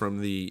euros from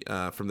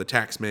the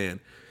tax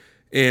man,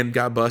 and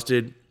got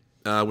busted.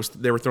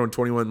 They were throwing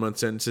 21-month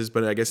sentences,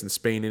 but I guess in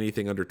Spain,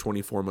 anything under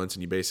 24 months,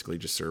 and you basically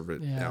just serve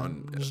it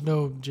down. There's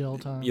no jail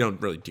time. You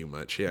don't really do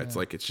much. Yeah, it's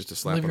like it's just a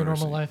slap Live on your the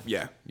wrist. normal life.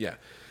 Yeah.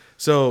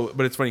 So,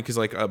 but it's funny because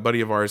like a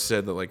buddy of ours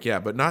said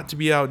that but not to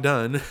be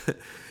outdone,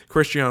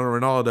 Cristiano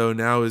Ronaldo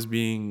now is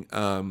being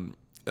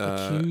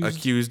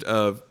accused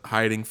of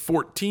hiding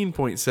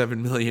 14.7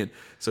 million,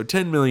 so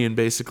 10 million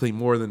basically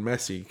more than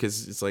Messi,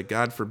 because it's like,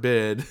 God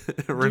forbid,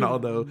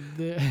 Ronaldo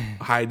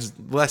hides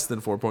less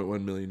than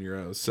 4.1 million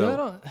euros.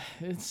 So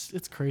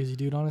it's crazy,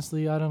 dude.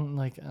 Honestly, I don't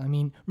like. I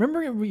mean,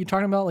 remember what you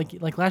talking about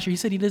like last year? He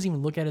said he doesn't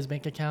even look at his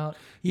bank account.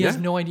 He has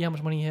no idea how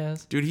much money he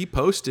has. Dude, he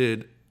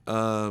posted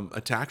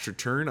a tax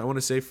return. I want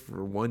to say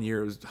for 1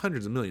 year it was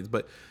hundreds of millions,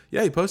 but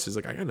yeah, he posted. He's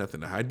like, I got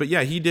nothing to hide. But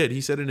yeah, he did. He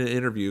said in an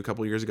interview a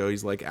couple years ago,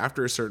 he's like,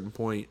 after a certain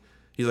point,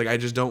 he's like, I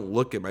just don't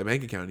look at my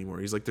bank account anymore.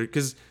 He's like,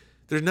 because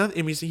there's nothing.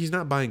 I mean, he's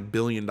not buying $1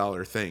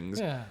 billion things.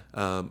 Yeah.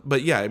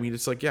 But yeah, I mean,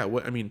 it's like, yeah.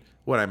 What I mean,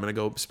 I'm gonna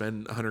go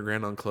spend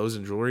 $100,000 on clothes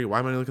and jewelry. Why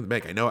am I gonna look at the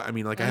bank? I know. I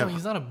mean, like I have.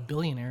 He's not a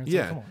billionaire. It's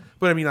yeah, like, come on.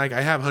 but I mean, like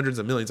I have hundreds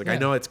of millions. Like I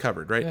know it's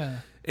covered, right? Yeah.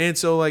 And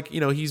so, like,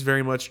 he's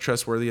very much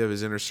trustworthy of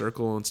his inner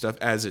circle and stuff,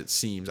 as it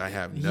seems. I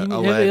have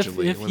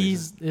allegedly.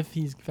 If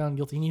he's found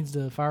guilty, he needs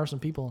to fire some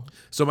people.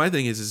 So my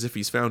thing is if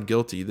he's found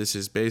guilty, this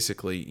is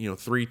basically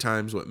 3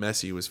 times what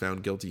Messi was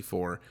found guilty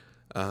for.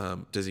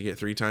 Does he get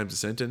 3 times the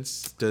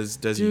sentence? Does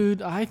he?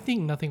 Dude, I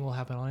think nothing will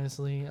happen.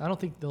 Honestly, I don't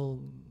think they'll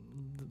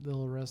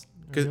arrest.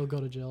 Or he'll go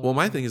to jail. Well,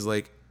 my thing is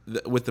like.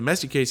 With the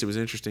Messi case, it was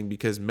interesting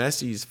because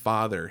Messi's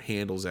father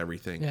handles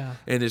everything. Yeah.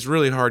 And it's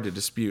really hard to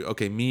dispute,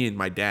 okay, me and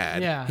my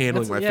dad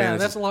handling my fantasy. Yeah,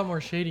 that's a lot more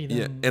shady than...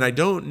 Yeah, and I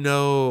don't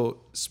know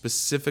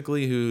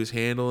specifically who's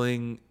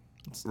handling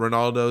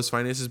Ronaldo's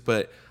finances,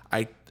 but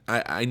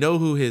I know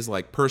who his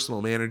like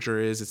personal manager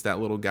is. It's that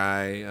little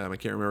guy. I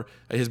can't remember.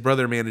 His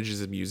brother manages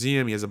a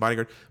museum. He has a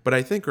bodyguard. But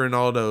I think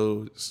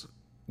Ronaldo's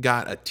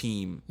got a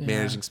team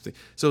managing something.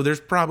 So there's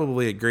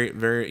probably a great,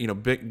 very,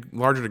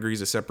 larger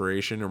degrees of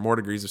separation or more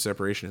degrees of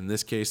separation in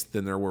this case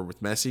than there were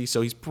with Messi.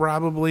 So he's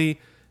probably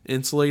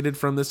insulated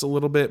from this a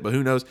little bit, but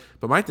who knows?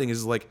 But my thing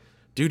is like,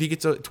 dude, he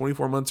gets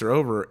 24 months or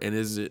over, and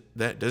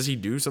does he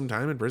do some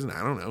time in prison?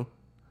 I don't know.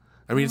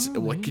 I mean,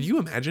 could you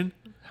imagine?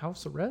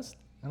 House arrest?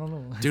 I don't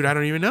know. Dude, I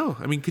don't even know.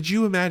 I mean, could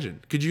you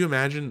imagine?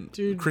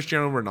 Dude,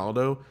 Cristiano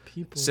Ronaldo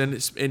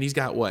and he's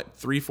got what,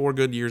 3-4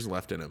 good years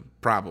left in him,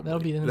 probably. That'll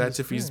be the end That's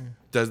of if he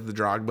does the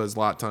Drogba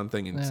Zlatan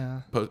thing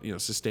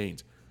and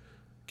sustains.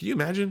 Can you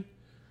imagine?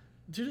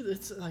 Dude,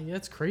 it's like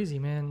that's crazy,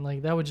 man.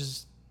 Like that'd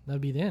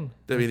be the end.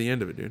 That'd be the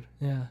end of it, dude.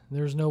 Yeah,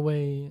 there's no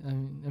way. I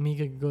mean, he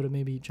could go to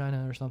maybe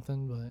China or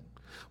something, but.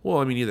 Well,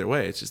 I mean, either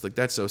way, it's just like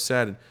that's so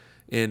sad,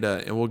 and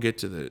we'll get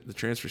to the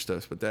transfer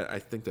stuff, but I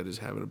think that is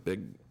having a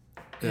big.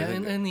 Yeah,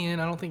 in the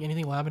end, I don't think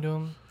anything will happen to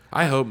him.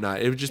 I hope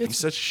not. It would just be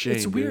such a shame.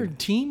 It's weird.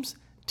 Teams.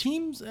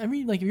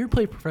 If you're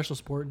playing professional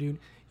sport, dude,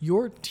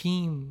 your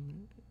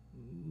team,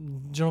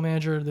 general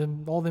manager,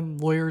 all them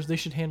lawyers, they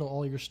should handle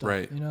all your stuff.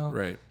 Right.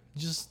 Right.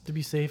 Just to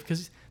be safe,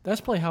 because that's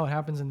probably how it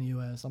happens in the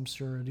U.S. I'm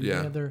sure. Dude. Yeah.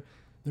 They have their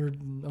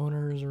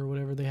owners or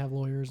whatever. They have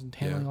lawyers and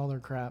handling all their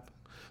crap.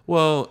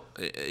 Well,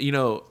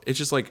 it's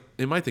just like,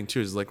 and my thing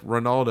too is like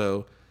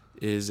Ronaldo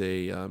is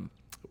a.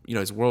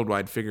 He's a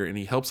worldwide figure and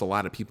he helps a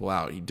lot of people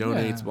out. He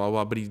donates, blah,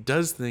 blah, but he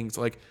does things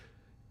like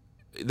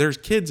there's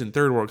kids in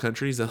third world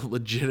countries that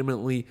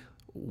legitimately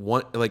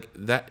want like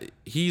that.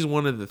 He's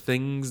one of the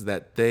things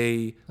that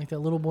they like that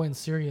little boy in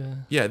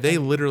Syria. Yeah. They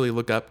literally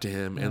look up to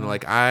him and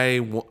like,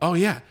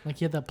 like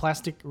he had that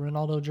plastic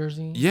Ronaldo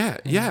jersey.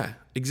 Yeah,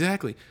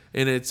 exactly.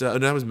 And it's,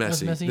 that was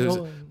Messi.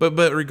 Oh.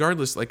 But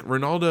regardless, like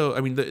Ronaldo,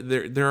 I mean,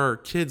 there are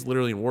kids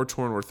literally in war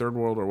torn or third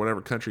world or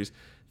whatever countries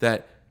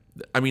that,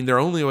 I mean, their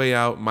only way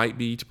out might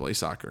be to play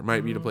soccer,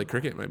 might be to play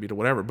cricket, might be to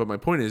whatever. But my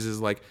point is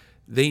like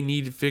they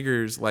need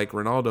figures like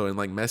Ronaldo and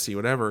like Messi,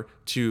 whatever,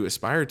 to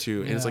aspire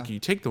to. And it's like you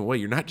take them away.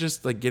 You're not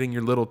just like getting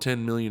your little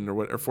 10 million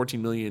or 14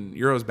 million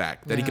euros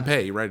back that he can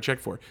pay. You write a check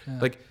for.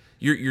 Like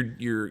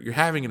you're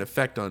having an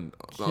effect on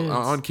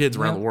kids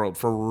around the world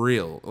for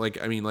real.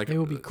 Like I mean, like they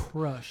will be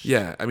crushed.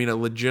 Yeah, I mean a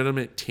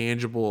legitimate,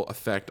 tangible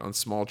effect on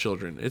small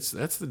children. That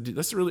was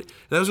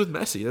with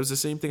Messi. That was the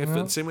same thing.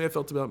 The same way I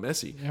felt about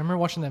Messi. I remember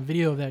watching that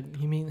video of that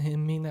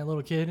him meeting that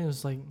little kid. It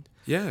was like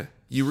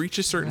you reach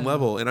a certain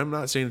level, and I'm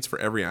not saying it's for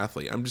every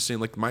athlete. I'm just saying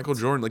like Michael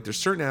Jordan. Like there's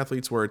certain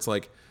athletes where it's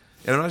like,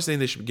 and I'm not saying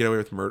they should get away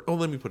with murder. Oh,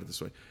 let me put it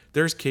this way: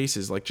 there's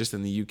cases like just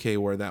in the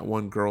UK where that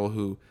one girl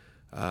who.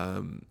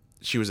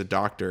 She was a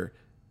doctor,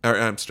 or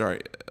I'm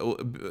sorry,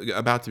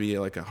 about to be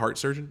like a heart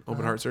surgeon,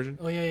 open heart surgeon.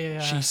 Oh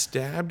yeah. She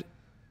stabbed,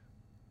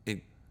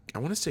 and I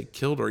want to say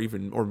killed or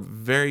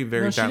very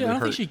very badly hurt. I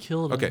don't think she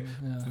killed him. Okay,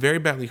 very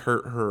badly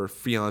hurt her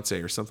fiance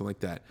or something like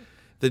that.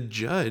 The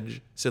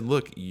judge said,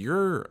 "Look,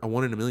 you're a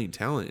 1 in a million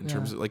talent in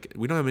terms of like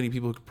we don't have many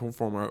people who can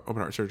perform open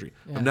heart surgery.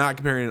 I'm not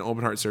comparing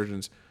open heart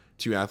surgeons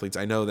to athletes.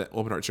 I know that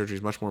open heart surgery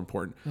is much more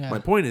important. My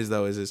point is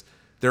though is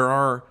there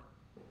are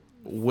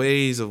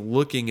ways of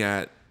looking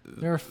at."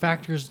 There are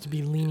factors to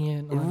be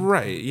lenient on.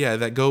 Right, yeah,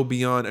 that go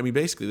beyond. I mean,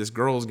 basically, this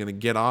girl is going to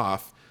get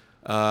off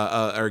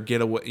or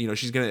get away.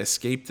 She's going to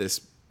escape this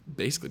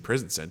basically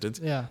prison sentence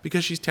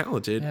because she's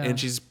talented and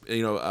she's,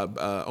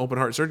 a open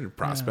heart surgeon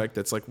prospect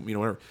that's like,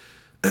 whatever.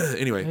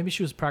 Anyway. Maybe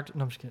she was practicing.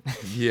 No, I'm just kidding.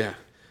 Yeah.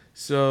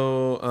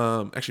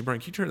 So, actually, Brian,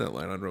 can you turn that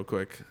light on real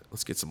quick?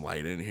 Let's get some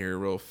light in here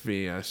real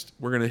fast.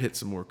 We're going to hit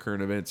some more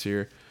current events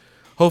here.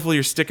 Hopefully,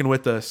 you're sticking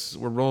with us.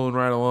 We're rolling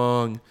right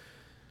along.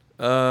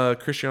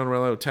 Cristiano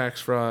Ronaldo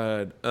tax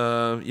fraud.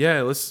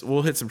 Yeah,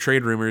 we'll hit some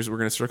trade rumors. We're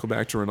gonna circle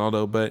back to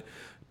Ronaldo, but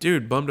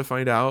dude, bummed to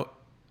find out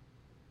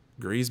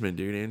Griezmann,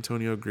 dude,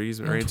 Antonio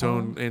Griezmann or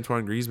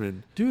Antoine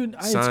Griezmann, dude,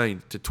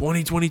 signed to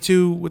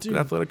 2022 with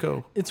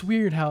Atletico. It's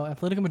weird how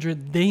Atletico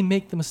Madrid, they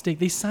make the mistake.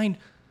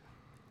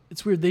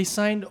 It's weird. They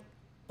signed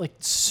like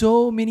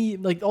so many,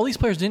 like all these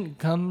players didn't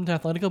come to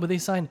Atletico, but they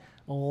signed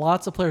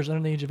lots of players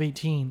under the age of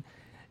 18,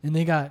 and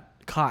they got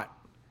caught.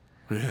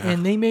 Yeah.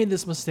 And they made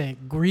this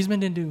mistake.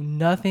 Griezmann didn't do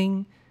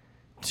nothing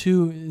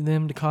to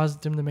them to cause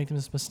them to make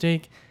this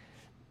mistake.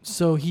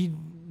 So he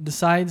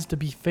decides to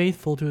be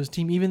faithful to his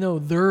team, even though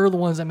they're the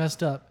ones that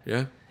messed up.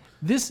 Yeah.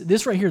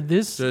 This right here,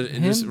 just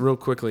real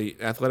quickly,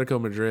 Atletico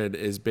Madrid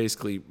is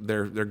basically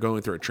they're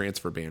going through a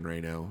transfer ban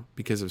right now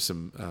because of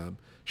some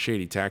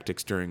shady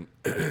tactics during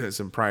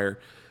some prior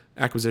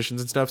acquisitions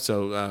and stuff.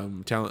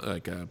 So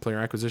talent player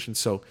acquisitions.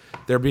 So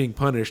they're being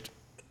punished.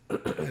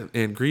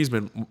 And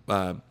Griezmann,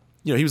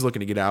 he was looking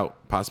to get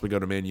out, possibly go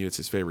to Man U. It's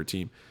his favorite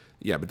team.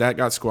 Yeah, but that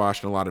got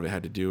squashed, and a lot of it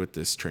had to do with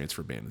this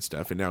transfer ban and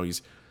stuff. And now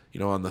he's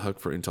on the hook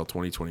for until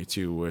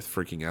 2022 with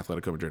freaking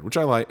Atletico Madrid, which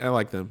I like. I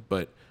like them,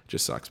 but it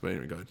just sucks. But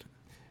anyway, go ahead.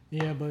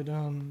 Yeah, but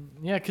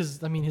because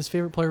his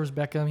favorite player was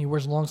Beckham. He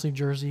wears a long sleeve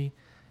jersey.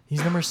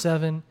 He's number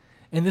 7,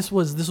 and this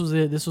was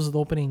it. This was the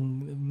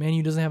opening. Man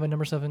U doesn't have a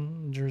number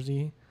 7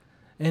 jersey,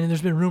 and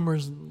there's been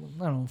rumors,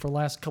 I don't know, for the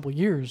last couple of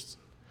years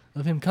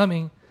of him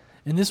coming,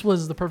 and this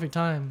was the perfect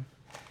time.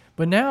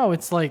 But now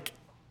it's like,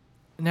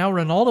 now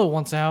Ronaldo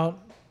wants out.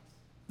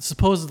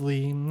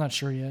 Supposedly, I'm not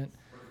sure yet.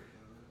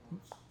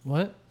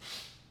 What?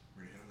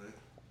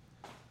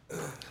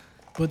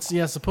 But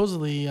yeah,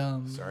 supposedly.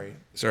 Sorry,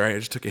 I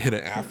just took a hit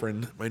of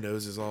Afrin. My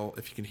nose is all,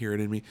 if you can hear it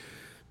in me.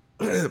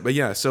 But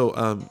yeah,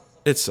 so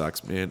it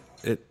sucks, man.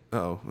 It'd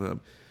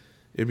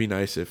be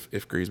nice if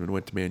Griezmann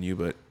went to Man U,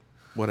 but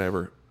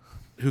whatever.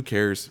 Who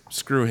cares?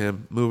 Screw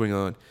him. Moving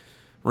on.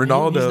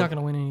 Ronaldo. He's not going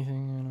to win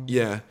anything.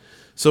 Yeah.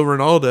 So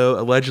Ronaldo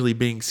allegedly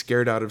being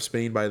scared out of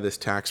Spain by this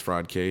tax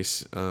fraud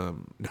case. No,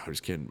 I'm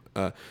just kidding.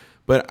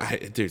 But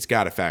dude, it's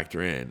got to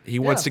factor in. He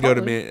wants to go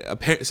to Man.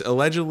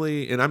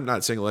 Allegedly, and I'm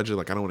not saying allegedly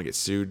like I don't want to get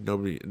sued.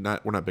 We're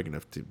not big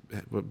enough to.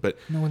 But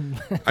no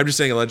one, I'm just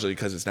saying allegedly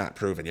because it's not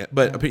proven yet.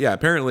 But yeah,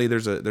 apparently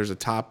there's a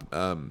top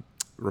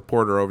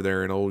reporter over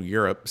there in old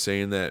Europe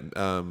saying that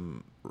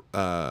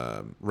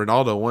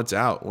Ronaldo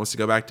wants to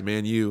go back to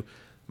Man U.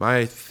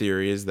 My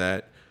theory is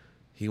that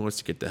he wants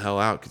to get the hell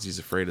out because he's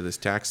afraid of this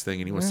tax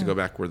thing, and he wants to go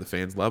back where the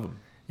fans love him.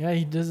 Yeah,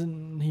 he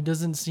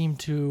doesn't seem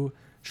to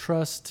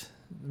trust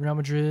Real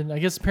Madrid. I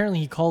guess apparently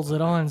he calls it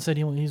on and said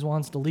he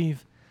wants to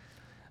leave.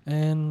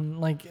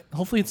 And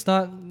hopefully it's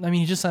not.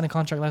 He just signed a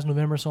contract last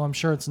November, so I'm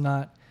sure it's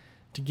not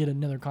to get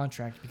another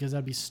contract because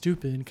that'd be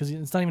stupid because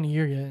it's not even a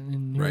year yet.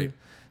 Right.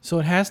 So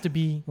it has to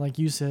be, like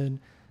you said,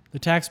 the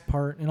tax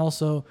part and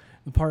also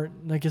the part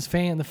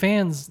the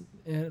fans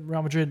at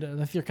Real Madrid. I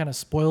think they're kind of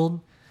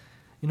spoiled.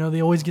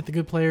 They always get the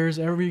good players.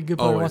 Every good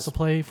player wants to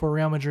play for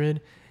Real Madrid,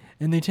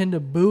 and they tend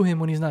to boo him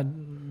when he's not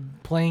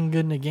playing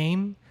good in a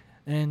game.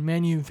 And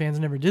Man U fans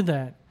never did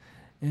that,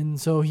 and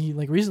so he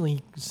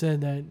recently said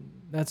that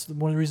that's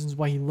one of the reasons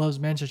why he loves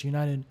Manchester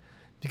United,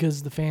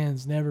 because the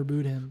fans never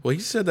booed him. Well,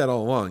 he said that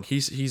all along.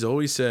 He's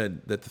always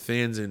said that the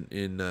fans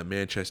in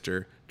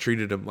Manchester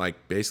treated him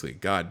like basically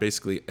God.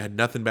 Basically had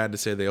nothing bad to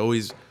say.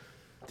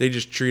 They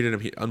just treated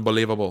him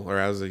unbelievable, or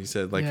as he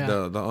said,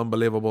 the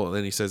unbelievable. And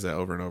then he says that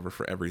over and over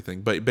for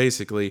everything. But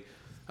basically,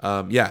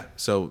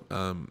 So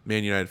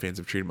Man United fans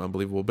have treated him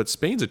unbelievable. But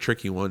Spain's a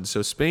tricky one.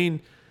 So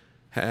Spain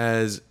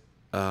has,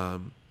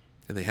 and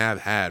they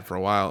have had for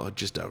a while,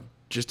 just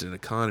an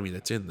economy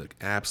that's in the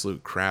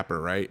absolute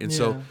crapper, right? And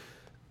so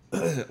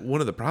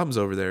one of the problems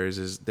over there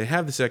is they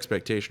have this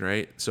expectation,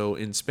 right? So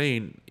in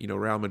Spain,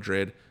 Real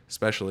Madrid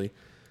especially,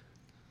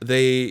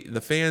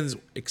 the fans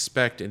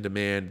expect and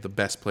demand the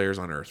best players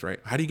on earth, right?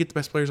 How do you get the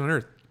best players on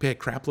earth? You pay a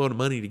crap load of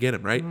money to get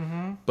them, right?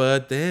 Mm-hmm.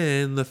 But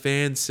then the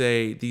fans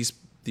say these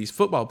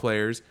football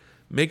players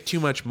make too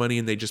much money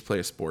and they just play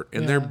a sport,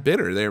 and they're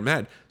bitter, they're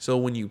mad. So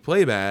when you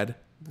play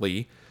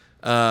badly,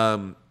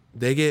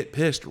 they get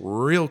pissed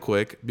real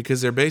quick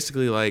because they're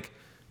basically like,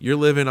 you're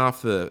living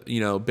off the,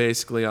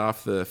 basically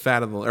off the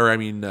fat of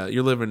the,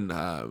 you're living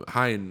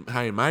high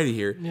and mighty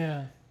here.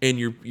 Yeah. And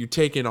you're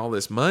taking all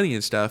this money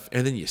and stuff,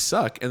 and then you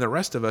suck. And the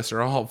rest of us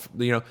are all,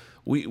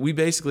 we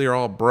basically are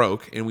all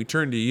broke, and we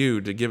turn to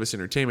you to give us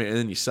entertainment, and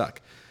then you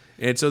suck.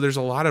 And so there's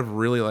a lot of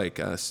really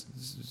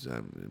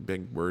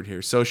big word here,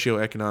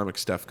 socioeconomic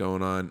stuff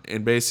going on.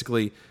 And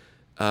basically,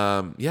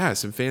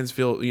 some fans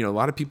feel, a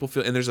lot of people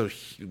feel, and there's a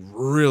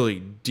really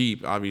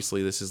deep,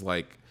 obviously this is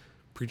like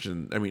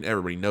preaching,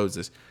 everybody knows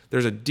this.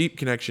 There's a deep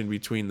connection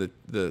between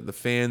the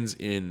fans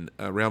in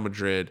Real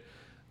Madrid,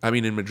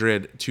 in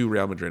Madrid to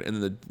Real Madrid,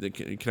 and then the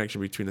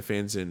connection between the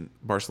fans in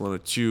Barcelona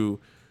to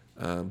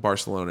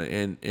Barcelona.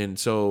 And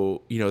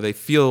so, they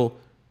feel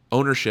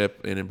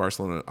ownership, and in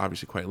Barcelona,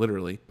 obviously quite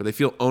literally, but they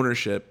feel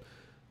ownership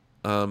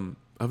of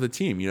the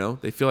team,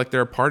 They feel like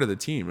they're a part of the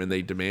team, and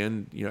they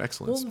demand,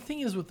 excellence. Well, the thing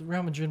is with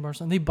Real Madrid and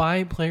Barcelona, they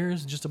buy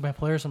players just to buy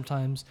players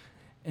sometimes,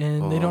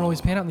 and they don't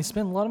always pan out. And they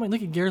spend a lot of money.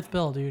 Look at Gareth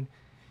Bell, dude.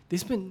 They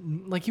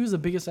spent like he was the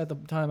biggest at the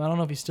time. I don't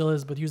know if he still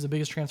is, but he was the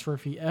biggest transfer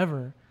fee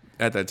ever.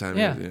 At that time,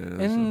 Yeah.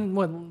 And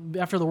what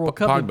after the World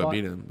Cup, Pogba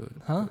beat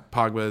him.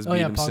 Pogba's beat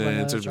him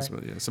since. That's Just,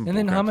 right. yeah, some and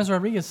then bullcrap. James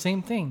Rodriguez,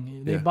 same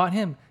thing. They bought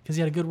him because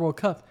he had a good World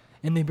Cup,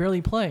 and they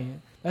barely play.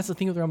 That's the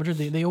thing with Real Madrid.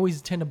 They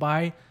always tend to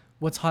buy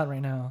what's hot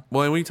right now.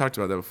 Well, and we talked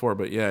about that before,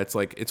 but yeah, it's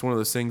like it's one of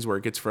those things where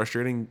it gets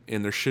frustrating,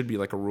 and there should be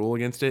like a rule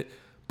against it.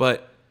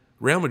 But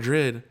Real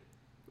Madrid,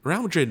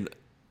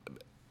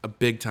 a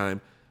big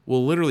time,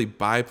 will literally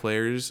buy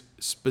players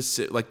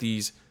specific, like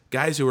these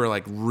guys who are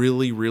like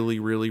really, really,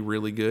 really,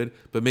 really good,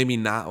 but maybe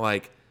not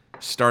like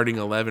starting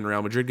 11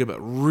 Real Madrid good, but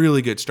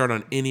really good, start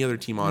on any other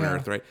team on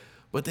earth, right?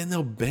 But then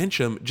they'll bench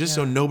them just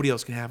so nobody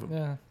else can have them,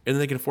 and then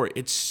they can afford it.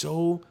 It's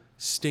so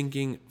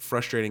stinking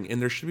frustrating,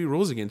 and there should be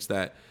rules against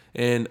that.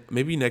 And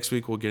maybe next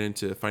week we'll get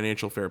into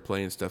financial fair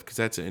play and stuff because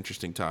that's an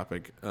interesting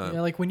topic.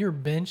 Like when your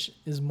bench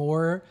is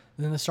more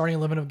than the starting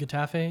 11 of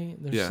Getafe,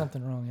 there's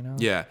something wrong, you know?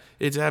 Yeah,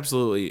 it's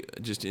absolutely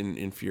just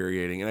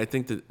infuriating. And I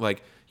think that,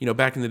 like, you know,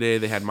 back in the day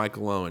they had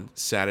Michael Owen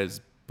sat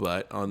his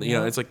butt on the, you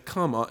know, it's like,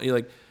 come on,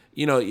 like,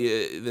 you know,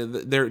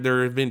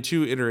 there have been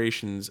 2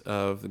 iterations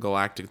of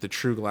the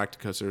true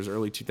Galacticos. There's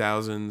early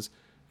 2000s,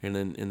 and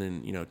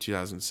then you know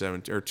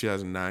 2007 or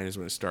 2009 is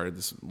when it started.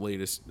 This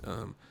latest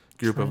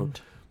group of them.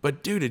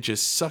 But dude, it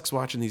just sucks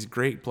watching these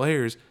great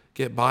players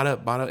get bought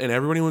up, and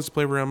everybody wants to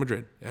play for Real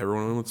Madrid.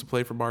 Everyone wants to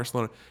play for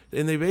Barcelona,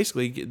 and they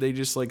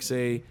just like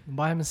say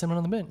buy him and send him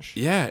on the bench.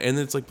 Yeah, and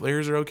it's like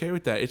players are okay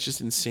with that. It's just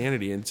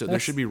insanity, and so there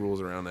should be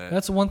rules around that.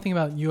 That's one thing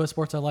about U.S.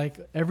 sports I like.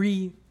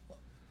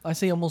 I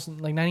say almost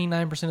like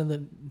 99% of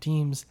the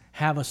teams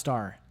have a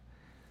star.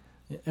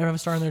 They have a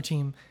star on their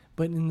team,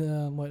 but in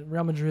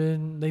Real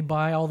Madrid, they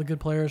buy all the good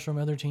players from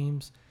other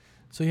teams.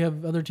 So you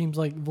have other teams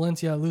like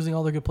Valencia losing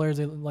all their good players.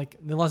 They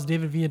lost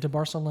David Villa to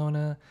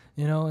Barcelona,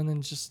 you know, and then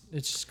it's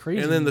just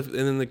crazy. And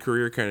then the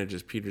career kind of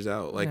just peters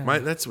out. Like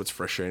that's what's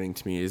frustrating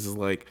to me is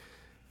like,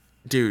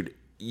 dude,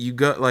 you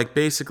got like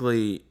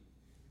basically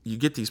you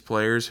get these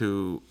players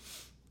who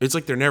it's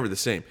like they're never the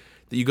same.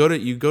 You go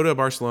to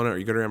Barcelona or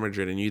you go to Real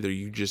Madrid and either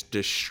you just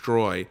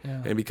destroy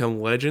and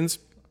become legends,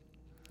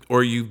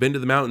 or you've been to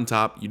the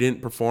mountaintop, you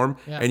didn't perform,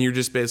 and you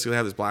just basically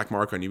have this black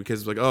mark on you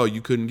because it's like, oh,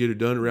 you couldn't get it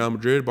done at Real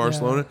Madrid,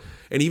 Barcelona.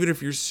 And even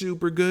if you're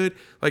super good,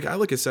 like I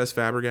look at Cesc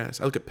Fabregas,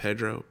 I look at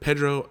Pedro,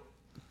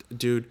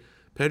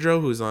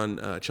 who's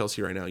on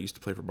Chelsea right now, used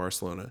to play for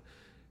Barcelona.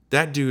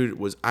 That dude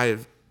was,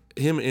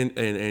 him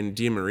and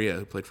Di Maria,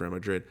 who played for Real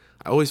Madrid,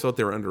 I always felt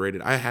they were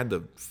underrated. I had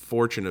the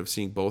fortune of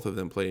seeing both of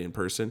them play in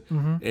person.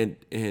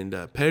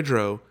 And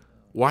Pedro,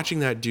 watching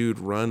that dude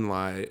run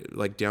live,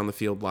 like down the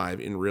field live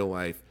in real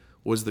life,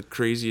 was the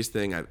craziest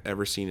thing I've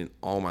ever seen in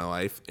all my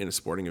life in a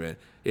sporting event.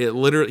 It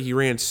literally, he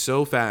ran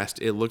so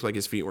fast, it looked like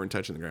his feet weren't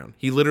touching the ground.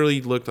 He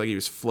literally looked like he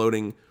was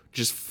floating,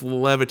 just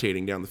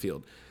levitating down the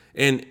field.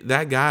 And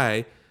that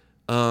guy,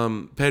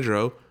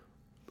 Pedro,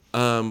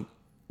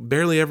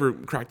 barely ever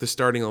cracked the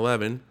starting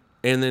 11,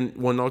 and then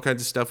won all kinds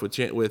of stuff with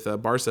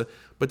Barca,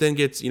 but then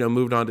gets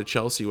moved on to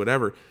Chelsea,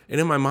 whatever. And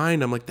in my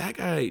mind, I'm like, that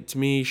guy to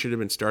me should have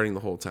been starting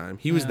the whole time.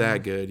 He was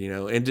that good,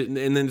 And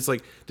then it's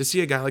like to see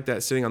a guy like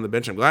that sitting on the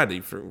bench. I'm glad that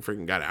he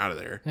freaking got out of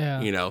there,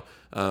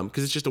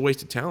 because it's just a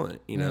waste of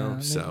talent,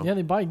 So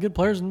they buy good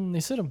players and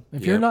they sit them.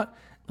 If you're not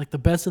like the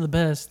best of the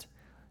best,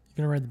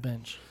 you're gonna ride the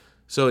bench.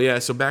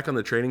 So back on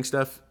the trading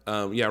stuff,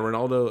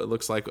 Ronaldo, it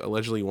looks like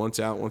allegedly wants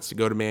to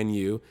go to Man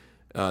U.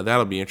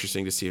 That'll be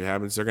interesting to see what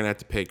happens. They're gonna have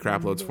to pay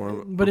crap loads for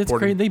him. But it's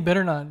crazy. They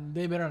better not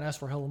ask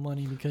for hella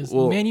money because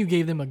Man U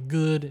gave them a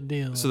good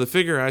deal. So the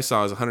figure I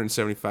saw is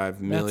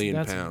 175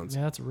 million pounds.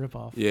 That's a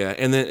ripoff. Yeah,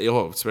 and then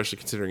especially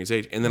considering his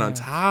age, and then on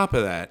top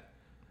of that,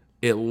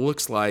 it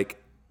looks like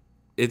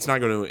it's not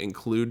going to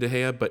include De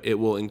Gea, but it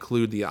will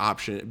include the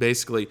option.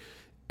 Basically,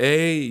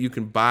 you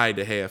can buy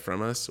De Gea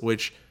from us,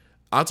 which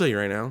I'll tell you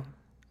right now,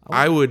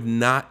 I would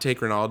not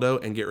take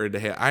Ronaldo and get rid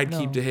of De Gea. I'd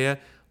keep De Gea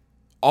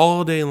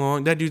all day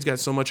long. That dude's got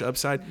so much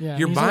upside. Yeah,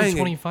 You're he's buying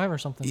only 25 or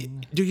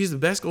something. Dude, he's the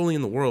best goalie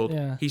in the world.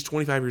 Yeah. He's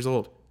 25 years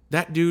old.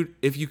 That dude,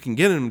 if you can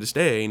get him to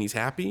stay and he's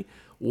happy,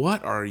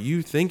 what are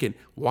you thinking?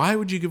 Why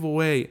would you give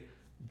away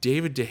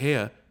David De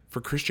Gea for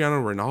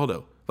Cristiano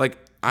Ronaldo? Like,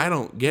 I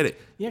don't get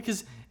it. Yeah,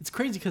 because it's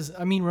crazy because,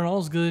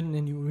 Ronaldo's good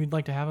and we'd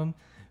like to have him.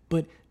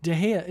 But De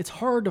Gea, it's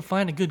hard to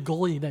find a good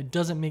goalie that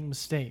doesn't make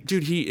mistakes.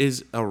 Dude, he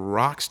is a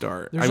rock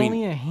star. There's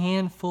only a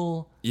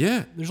handful.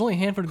 Yeah. There's only a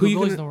handful of good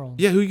goalies in the world.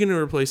 Yeah, who are you going to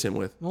replace him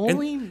with?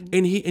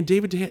 And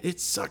David De Gea, it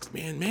sucks,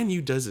 man. Man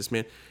U does this,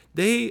 man.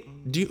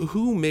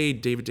 Who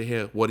made David De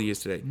Gea what he is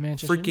today?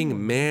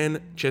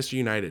 Manchester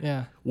United.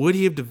 Yeah. Would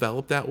he have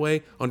developed that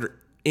way under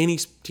any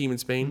team in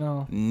Spain?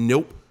 No.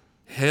 Nope.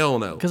 Hell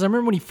no. Because I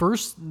remember when he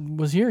first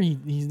was here, he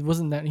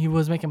wasn't that. He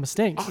was making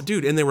mistakes. Oh,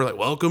 dude, and they were like,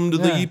 "Welcome to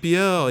the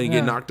EPL," and he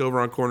get knocked over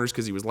on corners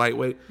because he was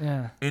lightweight.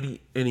 Yeah. And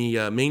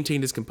he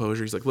maintained his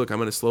composure. He's like, "Look, I'm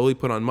going to slowly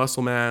put on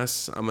muscle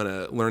mass. I'm going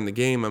to learn the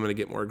game. I'm going to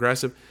get more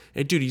aggressive."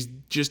 And dude, he's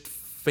just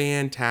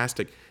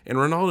fantastic. And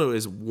Ronaldo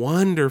is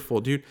wonderful,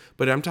 dude.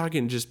 But I'm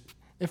talking just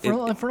If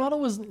Ronaldo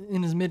was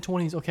in his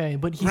mid-20s, okay,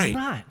 but he's Right.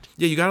 not.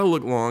 Yeah, you got to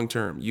look long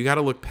term. You got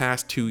to look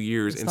past 2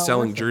 years and not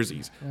selling worth it.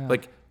 jerseys. Yeah.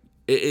 Like,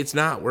 it's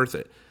not worth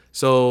it.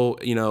 So,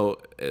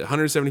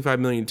 175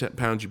 million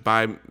pounds, you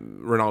buy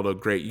Ronaldo,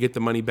 great. You get the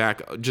money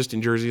back just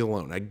in jerseys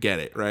alone. I get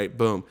it, right?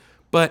 Boom.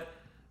 But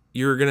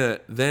you're going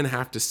to then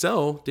have to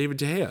sell David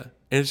De Gea.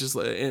 And it's just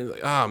like,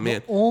 oh,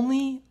 man. The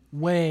only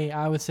way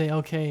I would say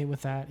okay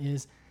with that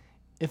is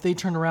if they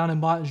turned around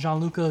and bought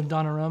Gianluca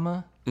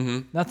Donnarumma.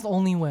 Mm-hmm. That's the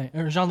only way.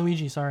 Or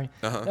Gianluigi, sorry.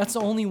 Uh-huh. That's the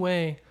only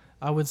way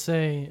I would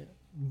say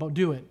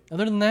do it.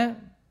 Other than that,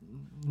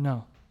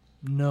 no.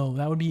 No,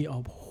 that would be a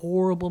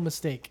horrible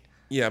mistake.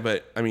 Yeah,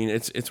 but, I mean,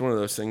 it's one of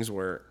those things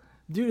where...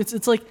 Dude,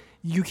 it's like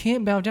you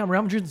can't bow down.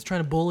 Real Madrid's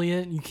trying to bully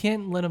it. You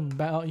can't let them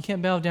bow. You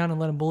can't bow down and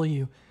let them bully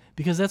you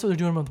because that's what they're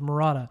doing with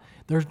Morata.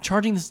 They're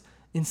charging this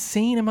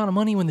insane amount of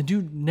money when the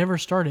dude never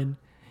started.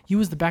 He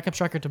was the backup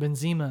striker to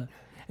Benzema,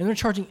 and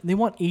they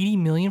want $80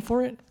 million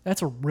for it.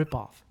 That's a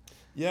ripoff.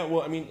 Yeah,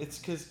 well, I mean, it's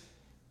because,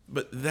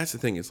 but that's the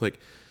thing. It's like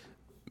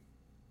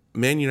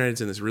Man United's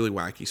in this really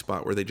wacky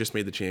spot where they just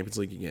made the Champions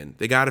League again.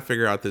 They got to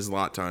figure out this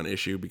Zlatan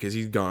issue because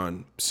he's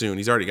gone soon.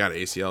 He's already got an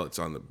ACL. It's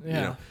on the,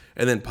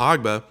 and then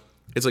Pogba.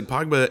 It's like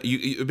Pogba.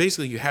 You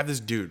basically you have this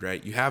dude,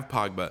 right? You have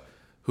Pogba,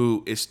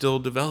 who is still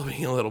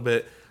developing a little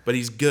bit, but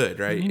he's good,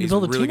 right? You need to he's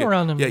build a team good.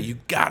 around him. Yeah, you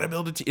got to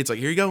build a team. It's like,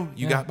 here you go.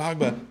 You got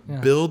Pogba.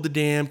 Yeah. Build the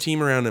damn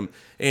team around him.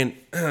 And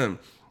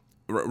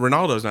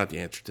Ronaldo's not the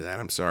answer to that.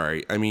 I'm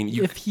sorry. I mean,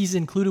 if he's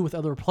included with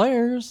other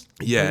players,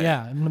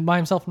 by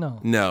himself, no.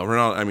 No,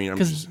 Ronaldo. I mean,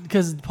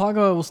 because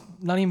Pogba will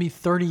not even be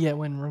 30 yet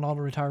when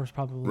Ronaldo retires,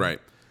 probably. Right.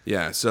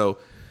 Yeah. So,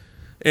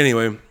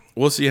 anyway,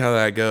 we'll see how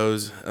that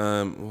goes.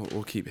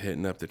 We'll keep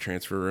hitting up the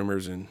transfer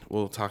rumors, and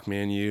we'll talk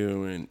Man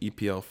U and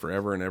EPL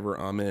forever and ever.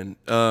 Amen.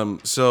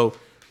 So,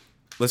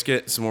 let's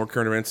get some more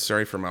current events.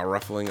 Sorry for my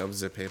ruffling of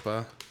the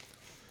paper.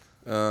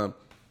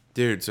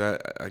 Dude, so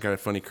I got a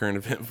funny current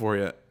event for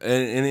you.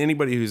 And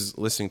anybody who's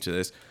listening to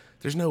this,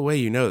 there's no way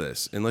you know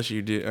this unless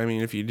you do. I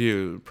mean, if you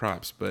do,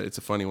 props, but it's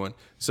a funny one.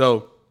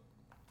 So,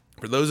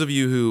 for those of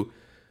you who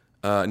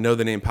know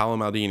the name Paolo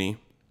Maldini,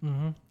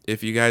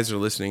 if you guys are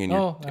listening and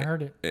I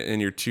heard it.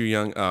 And you're too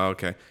young,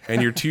 okay,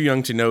 and you're too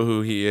young to know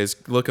who he is,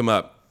 look him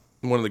up.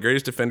 One of the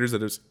greatest defenders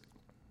that has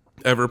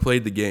ever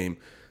played the game,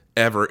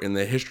 ever in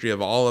the history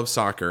of all of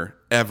soccer,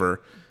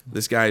 ever.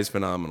 This guy is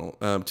phenomenal.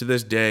 To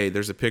this day,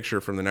 there's a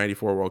picture from the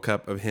 '94 World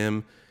Cup of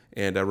him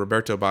and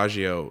Roberto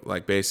Baggio.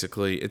 Like,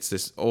 basically, it's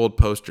this old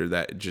poster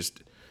that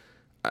just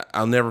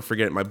I'll never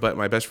forget it.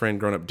 My best friend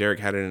growing up, Derek,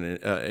 had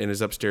it in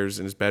his upstairs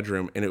in his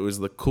bedroom, and it was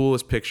the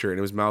coolest picture. And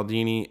it was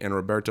Maldini and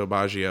Roberto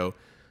Baggio,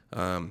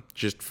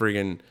 just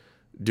friggin'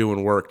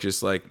 doing work,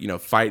 just like,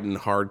 fighting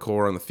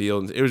hardcore on the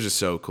field. It was just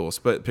so cool.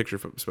 Picture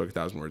spoke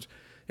 1,000 words.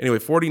 Anyway,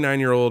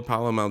 49-year-old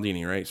Paolo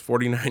Maldini, right? He's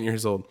 49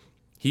 years old.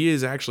 He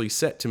is actually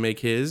set to make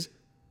his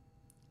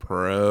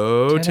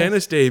pro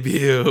tennis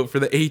debut for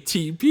the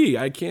ATP.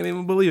 I can't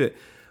even believe it.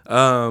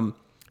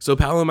 So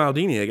Paolo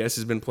Maldini, I guess,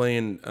 has been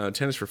playing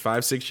tennis for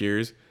 5-6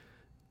 years.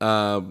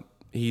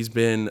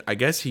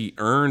 He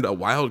earned a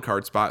wild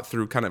card spot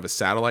through kind of a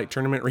satellite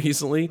tournament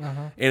recently,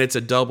 and it's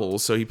a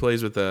doubles. So he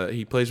plays with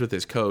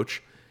his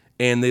coach,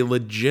 and they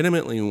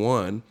legitimately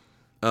won.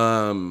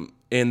 And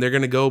they're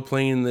going to go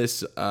play in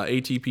this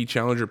ATP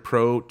Challenger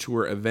Pro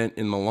Tour event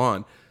in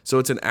Milan. So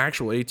it's an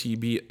actual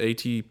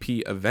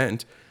ATP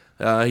event.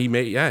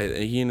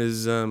 He and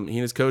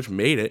his coach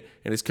made it,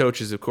 and his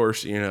coach is, of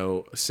course,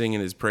 singing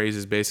his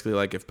praises. Basically,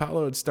 like, if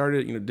Paolo had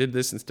started, did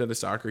this instead of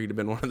soccer, he'd have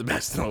been one of the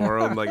best in the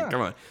world. Like,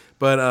 come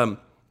on.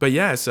 But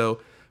yeah.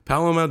 So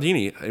Paolo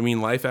Maldini, I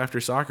mean, life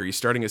after soccer. He's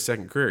starting his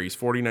second career. He's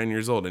 49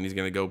 years old, and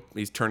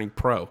he's turning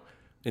pro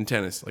in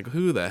tennis. Like,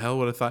 who the hell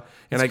would have thought?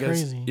 And That's I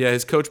guess crazy.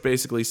 His coach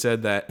basically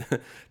said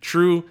that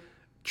true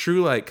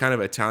like kind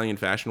of Italian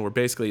fashion where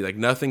basically like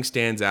nothing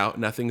stands out.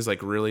 Nothing's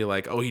like really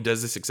like, oh, he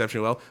does this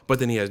exceptionally well, but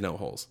then he has no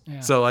holes. Yeah.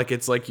 So like,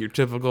 it's like your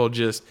typical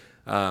just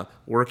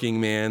working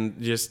man,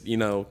 just,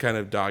 kind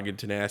of dogged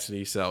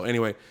tenacity. So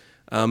anyway,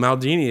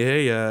 Maldini,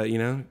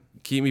 hey,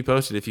 keep me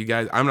posted if you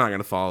guys, I'm not going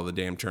to follow the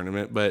damn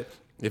tournament, but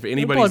if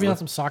anybody's probably be on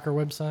some soccer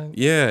website.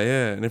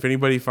 Yeah. And if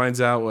anybody finds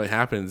out what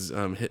happens,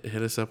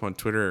 hit us up on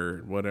Twitter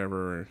or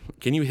whatever.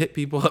 Can you hit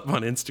people up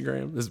on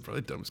Instagram? This is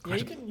probably the dumbest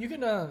question. Yeah, you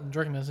can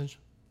direct message.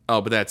 Oh,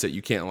 but that's it.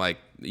 You can't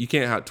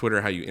have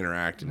Twitter how you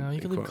interact. No,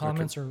 you can leave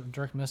comments or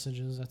direct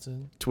messages. That's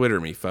it. Twitter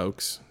me,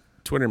 folks.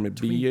 Twitter me.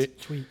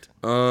 Tweet.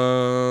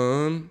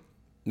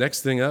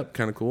 Next thing up,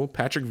 kind of cool.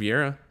 Patrick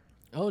Vieira.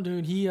 Oh,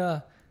 dude, he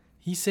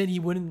said he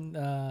wouldn't.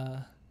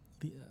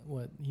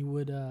 He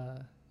would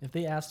if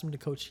they asked him to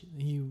coach,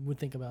 he would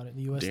think about it.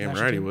 The U.S. Damn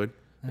national right team. he would.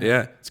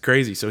 Yeah, it's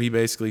crazy. So he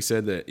basically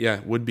said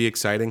that would be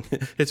exciting.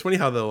 It's funny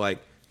how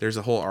there's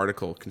a whole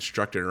article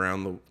constructed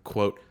around the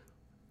quote.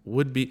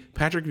 Would be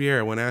Patrick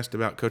Vieira, when asked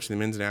about coaching the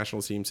men's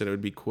national team, said it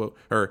would be quote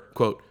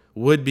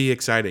would be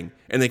exciting,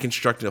 and they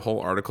constructed a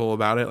whole article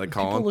about it, like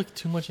column. People look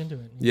too much into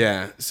it.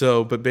 Yeah.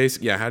 So, but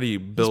basically, how do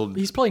you build?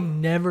 He's probably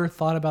never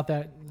thought about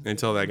that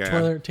until that guy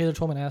Taylor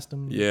Twellman asked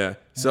him. Yeah.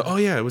 So,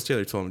 it was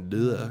Taylor Twellman.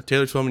 Duh.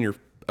 Taylor Twellman, your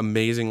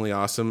amazingly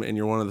awesome, and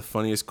you're one of the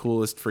funniest,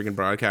 coolest freaking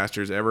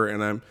broadcasters ever.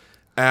 And I'm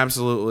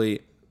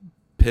absolutely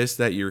pissed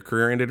that your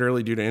career ended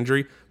early due to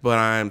injury.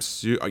 But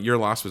your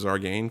loss was our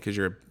gain because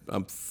you're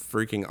a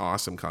freaking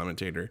awesome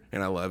commentator,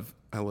 and I love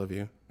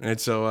you. And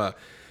so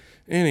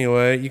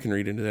anyway, you can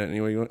read into that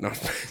any way you want. No.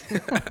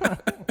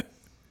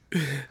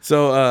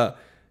 So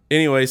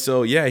anyway,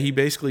 so yeah, he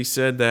basically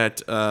said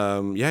that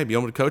he'd be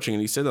open to coaching,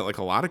 and he said that like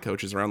a lot of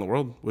coaches around the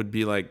world would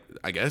be like,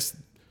 I guess,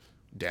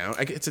 down.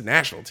 It's a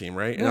national team,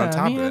 right? And Yeah, on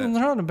top of that, they're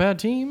not a bad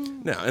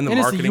team. no, and the And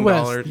it's the marketing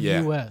US, dollar, the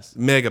yeah, US.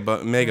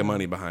 mega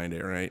money behind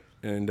it, right?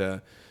 And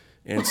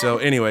so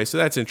anyway, so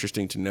that's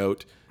interesting to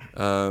note.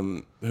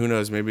 Who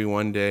knows? Maybe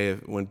one day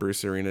when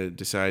Bruce Arena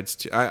decides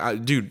to, I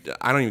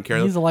don't even care.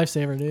 He's a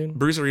lifesaver, dude.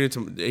 Bruce Arena,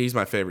 he's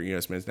my favorite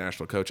U.S. men's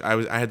national coach.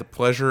 I had the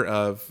pleasure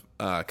of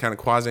kind of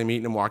quasi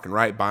meeting him, walking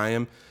right by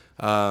him.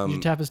 Did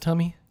you tap his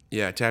tummy?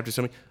 Yeah, I tapped his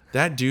tummy.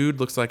 That dude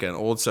looks like an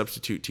old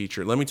substitute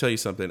teacher. Let me tell you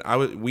something.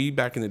 We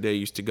back in the day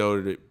used to go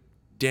to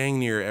dang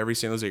near every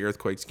San Jose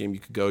Earthquakes game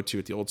you could go to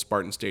at the old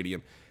Spartan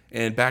Stadium.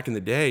 And back in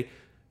the day,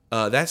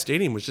 that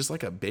stadium was just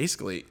like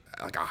basically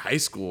like a high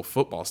school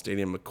football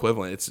stadium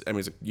equivalent. It's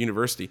a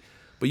university,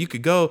 but you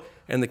could go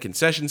and the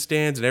concession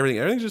stands and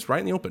everything's just right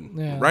in the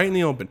open, right in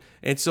the open.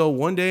 And so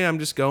one day I'm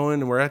just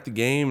going and we're at the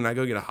game and I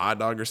go get a hot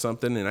dog or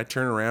something and I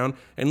turn around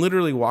and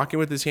literally walking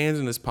with his hands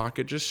in his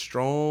pocket, just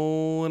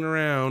strolling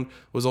around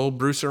was old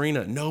Bruce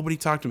Arena. Nobody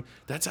talked to him.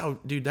 That's how,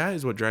 dude, that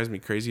is what drives me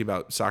crazy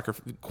about soccer,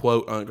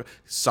 quote unquote,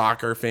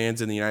 soccer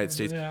fans in the United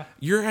States. Yeah.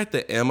 You're at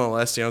the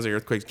MLS San Jose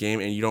Earthquakes game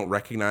and you don't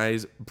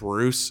recognize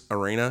Bruce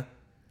Arena.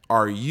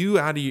 Are you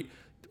out of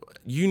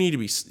you need to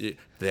be,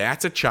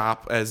 that's a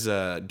chop, as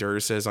Durr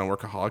says on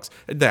Workaholics.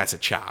 That's a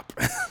chop.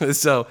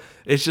 So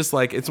it's just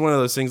like, it's one of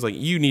those things like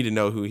you need to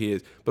know who he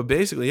is. But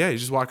basically, yeah,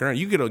 he's just walking around.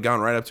 You could have gone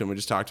right up to him and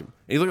just talked to him.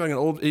 He looked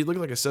like he looked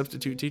like a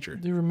substitute teacher.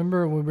 Do you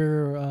remember when we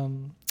were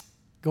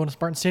going to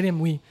Spartan Stadium?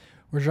 We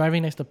were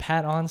driving next to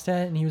Pat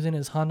Onstad, and he was in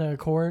his Honda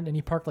Accord, and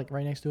he parked like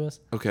right next to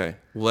us. Okay,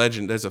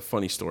 legend. That's a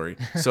funny story.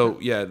 So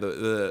yeah,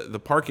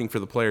 the parking for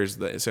the players,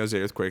 the San Jose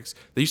Earthquakes,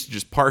 they used to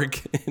just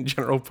park in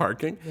general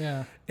parking.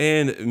 Yeah.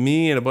 And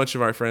me and a bunch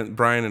of our friends,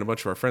 Brian and a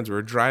bunch of our friends, we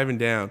were driving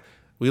down.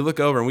 We look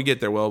over and we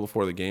get there well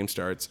before the game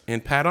starts.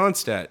 And Pat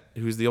Onstad,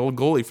 who's the old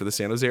goalie for the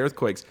San Jose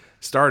Earthquakes,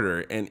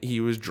 starter, and he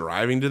was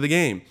driving to the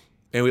game.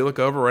 And we look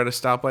over, we're at a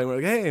stoplight, and we're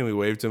like, hey, and we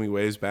wave to him, he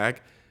waves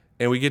back.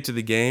 And we get to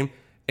the game.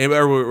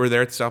 Or we're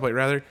there at the stoplight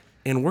rather,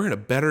 and we're in a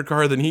better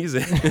car than he's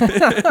in.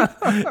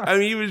 I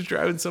mean, he was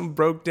driving some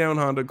broke down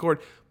Honda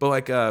Accord. But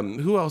like,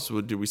 who else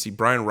did we see?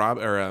 Brian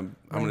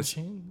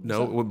Ching?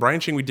 No, Brian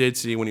Ching we did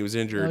see when he was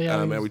injured. Oh,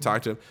 yeah, and we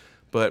talked to him.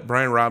 But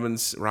Brian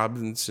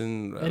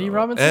Robinson. Eddie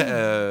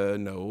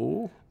Robinson?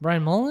 No.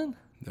 Brian Mullen?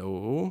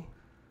 No.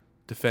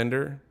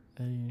 Defender.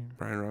 Eddie.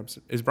 Brian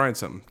Robinson. Is Brian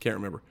something? Can't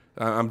remember.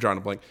 I'm drawing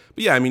a blank.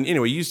 But yeah, I mean,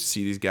 anyway, you used to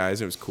see these guys.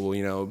 It was cool,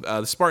 you know.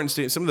 The Spartan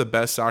Stadium, some of the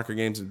best soccer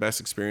games and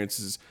best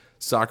experiences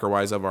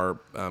soccer-wise of our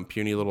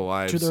puny little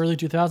lives. To the early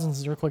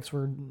 2000s, the Earthquakes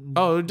were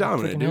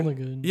dominant, dude. hella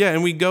good. Yeah,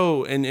 and we'd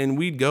go and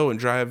we'd go and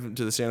drive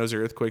to the San Jose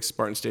Earthquakes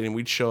Spartan Stadium.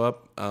 We'd show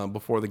up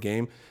before the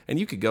game, and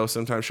you could go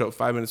sometimes show up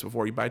 5 minutes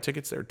before. You buy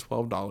tickets there,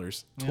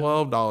 $12,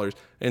 $12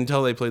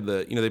 until they played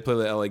the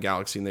LA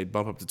Galaxy, and they'd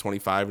bump up to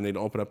 25, and they'd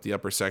open up the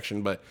upper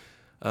section. But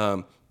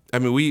I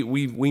mean,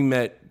 we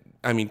met.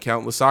 I mean,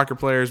 countless soccer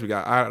players. We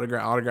got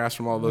autographs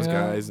from all those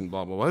guys and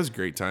blah, blah, blah. It was a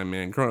great time,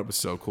 man. Growing up was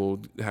so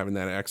cool having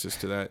that access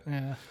to that.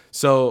 Yeah.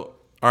 So,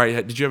 all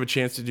right, did you have a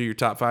chance to do your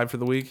top 5 for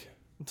the week?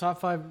 Top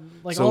 5,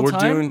 like so all time?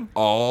 So we're doing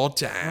all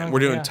time. Okay, we're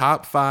doing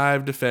top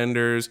 5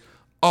 defenders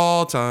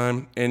all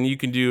time. And you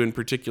can do in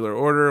particular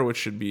order, which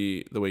should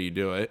be the way you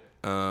do it.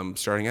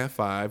 Starting at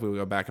 5, we'll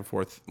go back and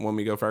forth. Want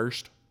me to go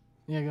first?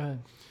 Yeah, go ahead.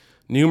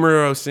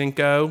 Numero 5,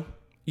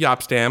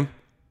 Jaap Stam.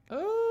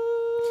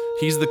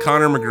 He's the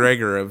Conor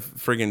McGregor of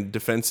friggin'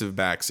 defensive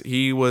backs.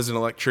 He was an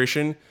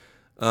electrician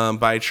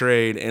by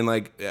trade, and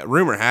like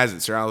rumor has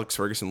it, Sir Alex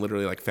Ferguson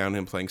literally like found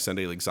him playing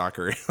Sunday League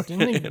soccer Didn't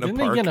they in a get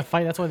park. in a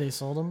fight? That's why they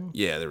sold him?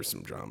 Yeah, there was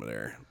some drama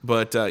there.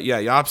 But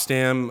yeah, Jaap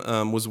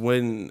Stam was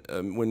when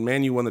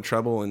Man U won the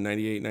treble in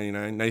 98,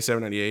 99,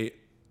 97, 98.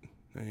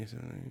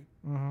 97,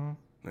 98.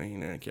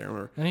 99, I can't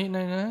remember. 98,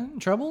 99?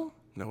 Trouble?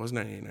 No, it was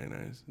 98, 99.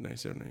 It was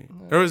 97, 98.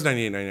 Or it was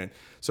 98, 99.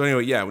 So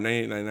anyway, yeah,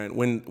 98,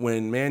 99.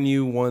 When Man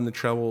U won the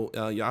treble,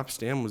 Jaap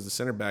Stam was the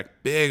center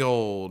back. Big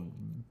old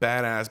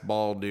badass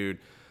bald dude.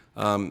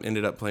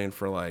 Ended up playing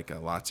for like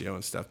Lazio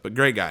and stuff. But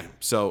great guy.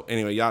 So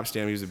anyway, Jaap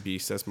Stam, he was a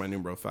beast. That's my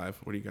number 5.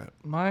 What do you got?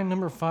 My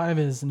number 5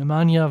 is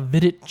Nemanja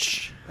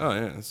Vidic. Oh,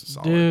 yeah. That's a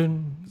solid.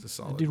 Dude, that's a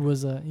solid. Dude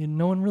was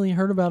no one really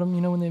heard about him.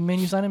 You know, when the Man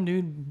U signed him,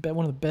 dude,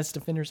 one of the best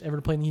defenders ever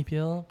to play in the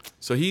EPL.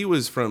 So he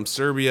was from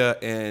Serbia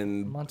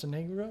and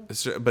Montenegro?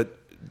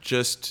 But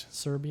just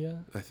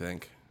Serbia, I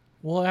think.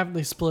 Well, after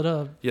they split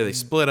up. Yeah, they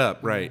split up,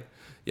 right.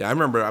 Yeah, I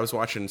remember I was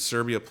watching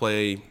Serbia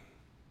play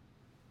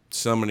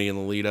somebody in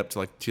the lead up to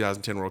like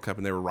 2010 World Cup,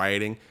 and they were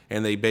rioting,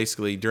 and they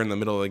basically during the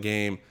middle of the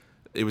game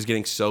it was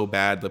getting so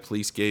bad, the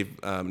police gave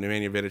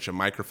Nemanja Vidic a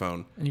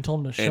microphone. And you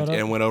told him to shut up?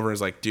 And went over and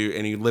was like, dude,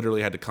 and he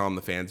literally had to calm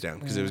the fans down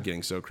because it was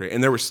getting so crazy.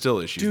 And there were still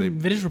issues. Dude,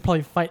 Vidic would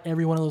probably fight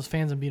every one of those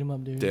fans and beat him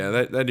up, dude. Yeah,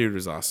 that dude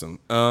was awesome.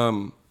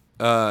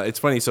 It's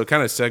funny, so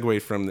kind of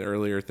segue from the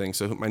earlier thing.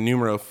 So my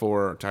numero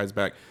 4 ties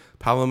back.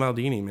 Paolo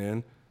Maldini,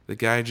 man. The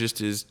guy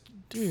just is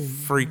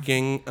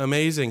freaking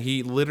amazing.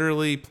 He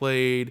literally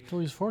played... Till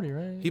he's 40,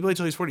 right? He played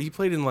till he's 40. He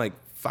played in like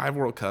 5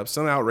 World Cups,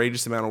 some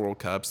outrageous amount of World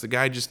Cups. The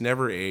guy just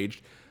never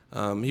aged.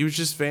 He was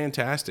just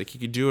fantastic. He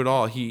could do it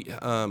all.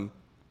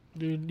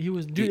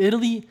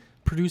 Italy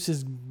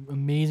produces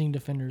amazing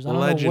defenders.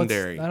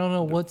 Legendary. I don't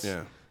know what's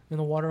in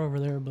the water over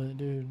there, but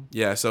dude.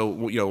 Yeah, so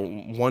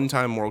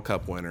one-time World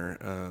Cup winner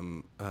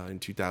in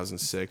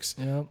 2006.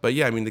 Yep. But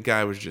yeah, I mean the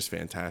guy was just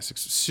fantastic.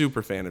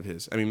 Super fan of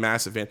his. I mean,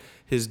 massive fan.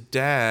 His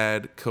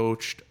dad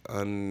coached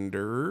at Man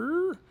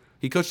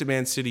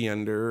City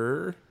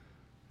under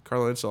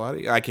Carlo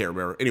Ancelotti. I can't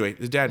remember. Anyway,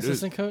 his dad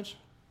Assistant coach?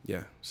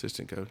 Yeah,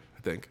 assistant coach,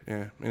 I think.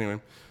 Yeah.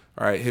 Anyway.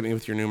 All right, hit me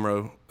with your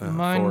numero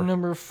 4.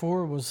 Number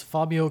 4 was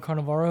Fabio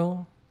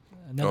Cannavaro,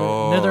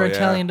 another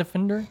Italian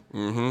defender.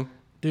 Mm-hmm.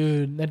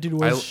 Dude, that dude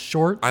was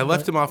short. I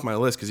left him off my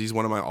list because he's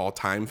one of my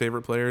all-time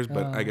favorite players,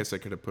 but I guess I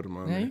could have put him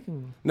on there. You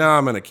can, no,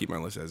 I'm going to keep my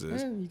list as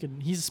is. You can.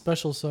 He's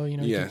special, so you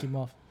can keep him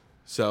off.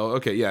 So,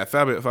 okay, yeah,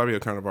 Fabio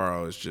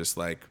Cannavaro is just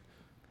like...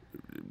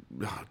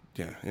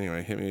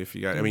 anyway, hit me if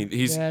you got... I mean,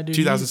 he's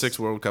 2006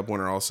 World Cup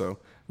winner also.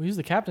 Well, he was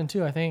the captain,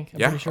 too, I think. I'm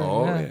pretty sure.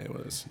 Oh, yeah, he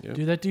was. Yep.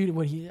 Dude, that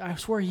dude, I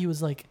swear he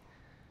was like...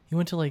 He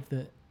went to like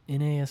the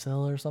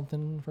NASL or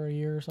something for a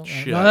year or something.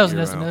 Shit, no, that was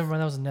Nesta. Never mind,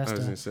 that was Nesta. I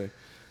was going to say.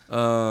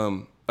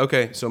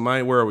 Okay, so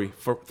where are we?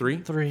 3?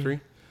 3.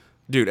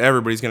 Dude,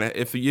 everybody's gonna.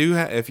 If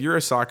you're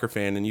a soccer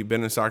fan and you've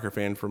been a soccer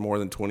fan for more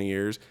than 20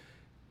 years,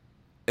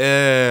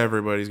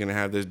 everybody's gonna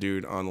have this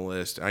dude on the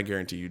list. I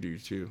guarantee you do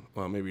too.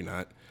 Well, maybe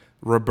not.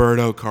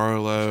 Roberto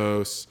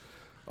Carlos.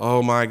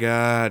 Oh my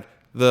God,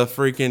 the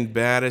freaking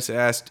baddest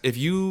ass. If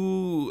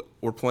you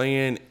were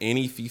playing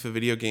any FIFA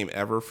video game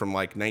ever from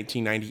like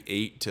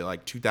 1998 to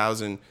like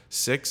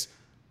 2006,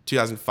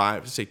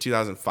 2005, say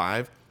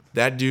 2005,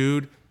 that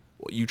dude.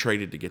 You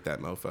traded to get that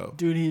mofo.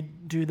 Dude,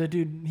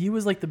 he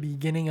was like the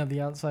beginning of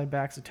the outside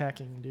backs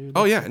attacking, dude.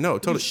 Oh, yeah, no,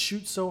 totally. He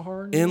shoot so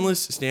hard.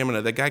 Endless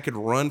stamina. That guy could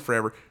run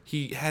forever.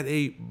 He had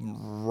a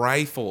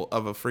rifle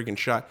of a freaking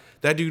shot.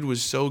 That dude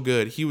was so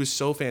good. He was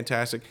so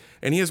fantastic.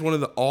 And he has one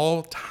of the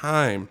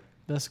all-time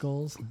best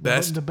goals.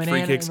 Best the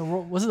free kicks.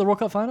 Was it the World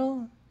Cup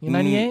final in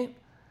 98?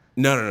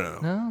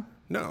 No.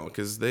 No,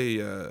 because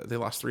they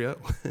lost 3-0.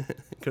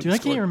 Dude, I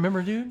can't even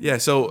remember, dude. Yeah,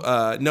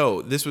 so,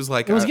 no, this was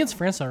like... It was against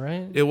France, though,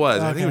 right? It was.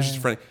 Okay. I think it was just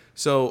friendly.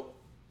 So,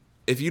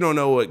 if you don't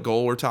know what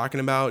goal we're talking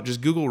about, just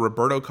Google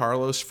Roberto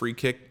Carlos free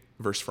kick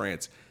versus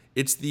France.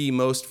 It's the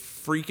most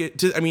free kick...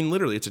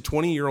 literally, it's a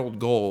 20-year-old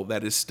goal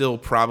that is still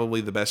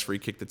probably the best free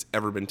kick that's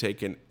ever been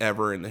taken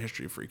ever in the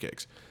history of free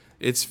kicks.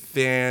 It's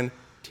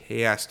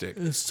fantastic.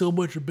 There's so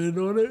much been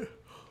on it.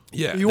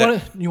 Yeah. You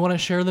want to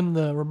share them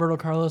the Roberto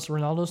Carlos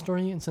Ronaldo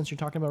story? And since you're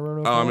talking about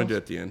Roberto Carlos? I'm going to do it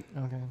at the end.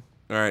 Okay.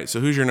 All right. So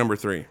who's your number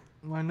 3?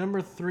 My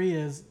number 3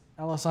 is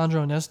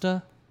Alessandro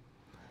Nesta.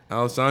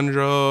 Nesta.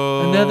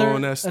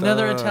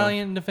 Another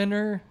Italian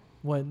defender.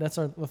 What? That's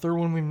the third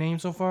one we've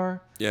named so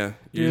far. Yeah.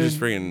 You're just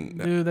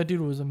freaking... Dude, that dude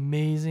was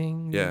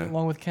amazing. Yeah.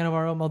 Along with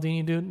Cannavaro,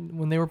 Maldini, dude,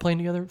 when they were playing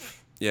together.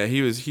 Yeah,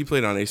 he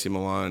played on AC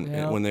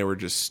Milan when they were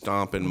just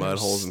stomping mud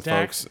holes and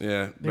folks.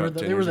 Yeah, they were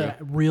the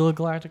real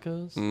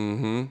Galacticos.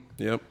 Mm-hmm.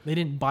 Yep. They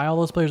didn't buy all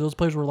those players. Those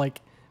players were like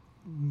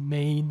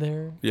made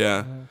there.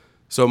 Yeah.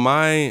 So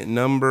my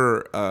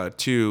number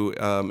 2,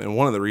 and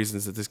one of the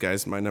reasons that this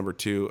guy's my number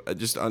 2,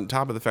 just on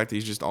top of the fact that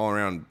he's just all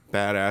around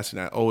badass, and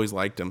I always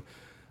liked him,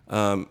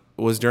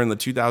 was during the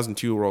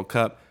 2002 World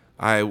Cup.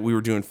 We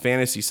were doing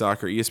fantasy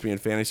soccer, ESPN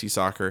fantasy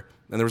soccer,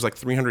 and there was like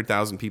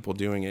 300,000 people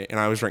doing it, and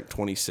I was ranked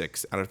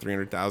 26 out of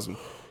 300,000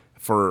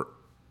 for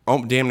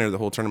damn near the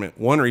whole tournament.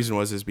 One reason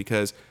is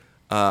because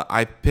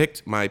I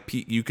picked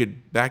you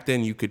could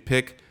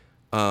pick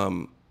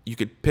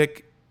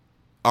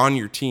on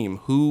your team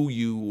who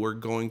you were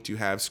going to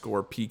have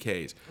score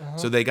PKs.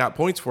 So they got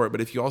points for it,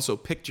 but if you also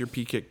picked your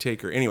PK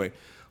taker. Anyway,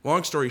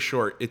 long story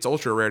short, it's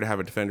ultra rare to have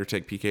a defender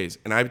take PKs,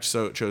 and I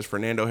chose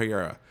Fernando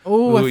Higuera.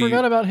 Oh, I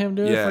forgot about him,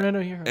 dude. Yeah,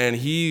 Fernando Higuera. And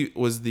he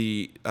was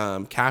the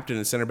captain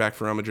and center back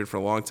for Real Madrid for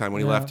a long time.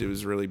 When he left, it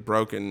was really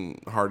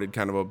broken-hearted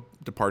kind of a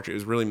departure. It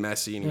was really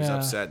messy, and he was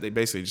upset. They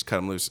basically just cut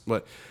him loose.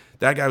 But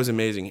that guy was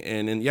amazing.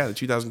 And in the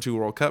 2002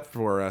 World Cup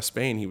for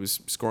Spain, he was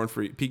scoring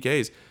for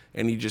PKs.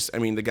 And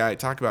the guy,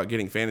 talk about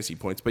getting fantasy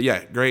points. But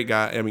yeah, great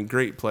guy.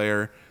 Great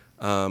player.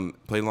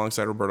 Played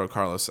alongside Roberto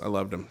Carlos. I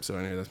loved him. So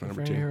anyway, that's my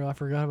number 2. I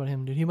forgot about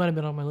him, dude. He might have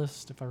been on my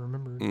list if I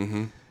remembered.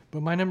 Mm-hmm.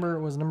 But my number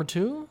was number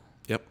 2.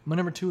 Yep. My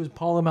number 2 is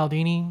Paolo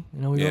Maldini.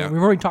 We've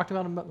already talked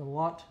about him a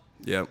lot.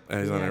 Yep.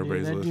 He's on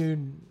everybody's list. That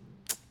dude,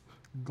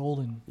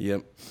 golden.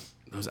 Yep.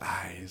 Those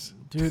eyes.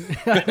 Dude,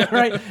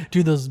 right?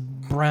 Dude, those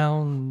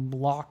brown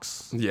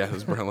locks. Yeah,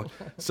 those brown locks.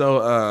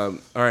 So,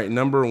 all right,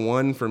 number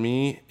 1 for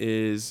me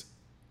is...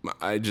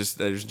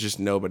 there's just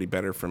nobody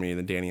better for me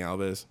than Dani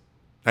Alves.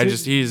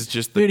 He's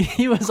just the dude.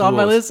 He was on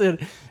my coolest.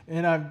 list,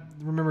 and I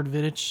remembered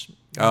Vidic.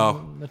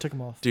 Oh. I took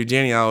him off. Dude,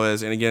 Danny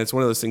Alves, and again, it's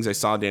one of those things I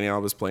saw Danny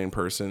Alves play in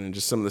person, and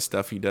just some of the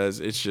stuff he does.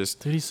 It's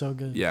just, Dude, he's so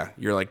good. yeah,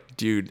 you're like,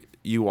 dude,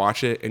 you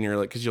watch it, and you're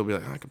like, because you'll be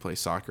like, oh, I can play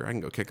soccer, I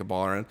can go kick a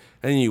ball around,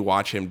 and then you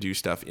watch him do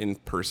stuff in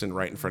person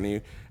right in front of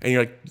you, and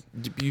you're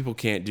like, people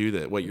can't do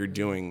that, what you're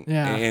doing,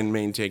 Yeah. and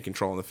maintain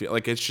control on the field.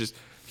 Like, it's just,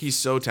 he's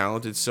so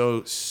talented,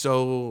 so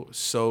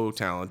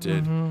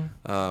talented.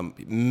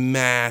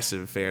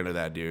 Massive fan of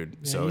that dude.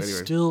 Yeah, So he's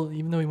anyway, still,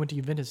 even though he went to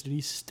Juventus, dude,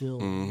 he's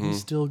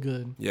still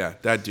good. yeah,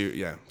 that dude,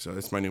 yeah. So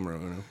that's my numero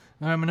uno.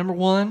 All right, my number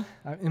one.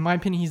 In my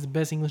opinion, he's the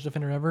best English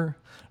defender ever.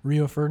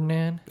 Rio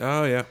Ferdinand.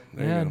 Oh yeah,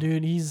 there Yeah, you go.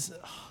 dude,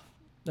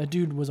 that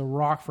dude was a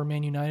rock for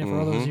Man United for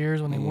all those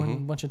years when they won a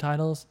bunch of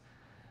titles.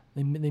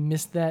 They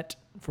missed that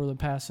for the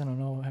past, I don't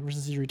know, ever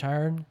since he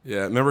retired.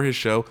 Yeah, remember his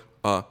show?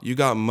 You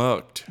got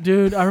mucked.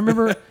 Dude, I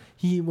remember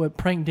he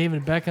pranked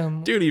David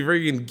Beckham. Dude, he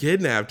freaking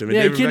kidnapped him. And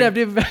yeah, he David kidnapped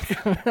David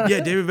Beckham. Yeah,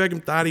 David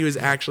Beckham thought he was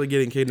actually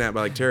getting kidnapped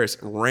by like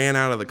terrorists. Ran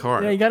out of the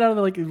car. Yeah, he got out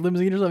of the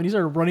limousine or something. He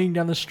started running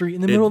down the street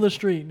in the middle of the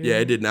street. Dude. Yeah,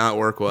 it did not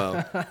work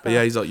well. But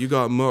yeah, he's like, you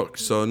got mucked,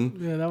 son.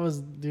 Yeah, that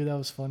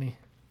was funny.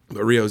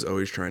 But Rio's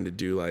always trying to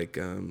do like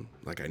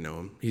I know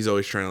him. He's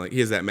always trying to he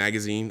has that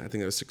magazine. I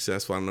think that was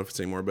successful. I don't know if it's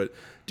anymore, but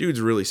dude's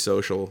really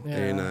social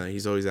and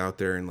he's always out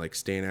there and like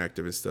staying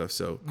active and stuff.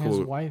 So Yeah, cool.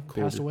 his wife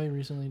cool passed dude. away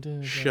recently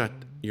too. Shut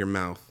your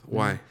mouth.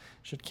 Why?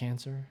 She had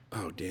cancer.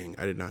 Oh dang,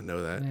 I did not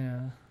know that.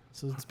 Yeah.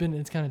 So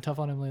it's kind of tough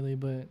on him lately,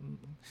 but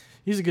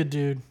he's a good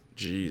dude.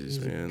 Jesus,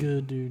 He's man. a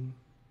good dude.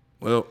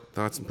 Well,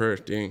 thoughts and prayers,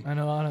 dang. I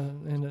know on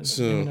a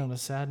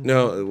sad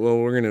note. No, well,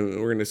 we're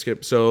gonna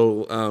skip.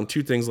 So,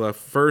 two things left.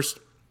 First,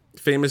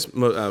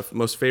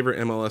 most favorite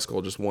MLS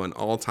goal, just one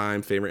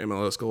all-time favorite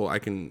MLS goal.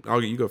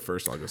 You go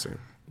first. I'll go second.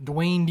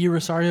 Dwayne Di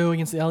Rosario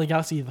against the LA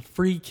Galaxy, the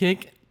free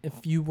kick. If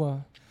you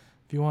want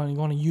to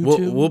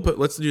YouTube, We'll put.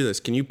 Let's do this.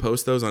 Can you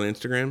post those on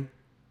Instagram?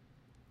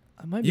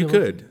 I might You able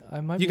could. To,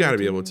 I might. You got to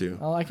be able to.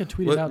 I could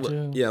tweet it out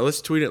too. Yeah,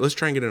 let's tweet it. Let's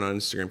try and get it on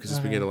Instagram because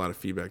we get a lot of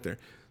feedback there.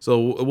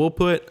 So we'll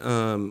put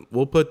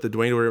the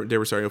Dwayne De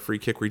Rosario free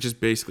kick where he just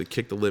basically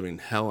kicked the living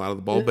hell out of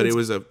the ball, but it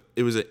was an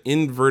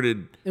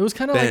inverted. It was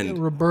kind of like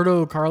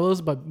Roberto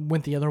Carlos, but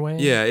went the other way.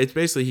 Yeah, it's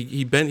basically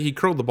he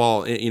curled the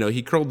ball.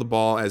 He curled the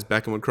ball as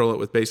Beckham would curl it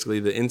with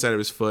basically the inside of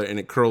his foot, and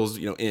it curls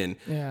in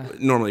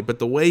normally. But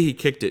the way he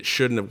kicked it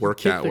shouldn't have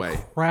worked that way.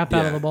 Crap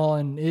out of the ball,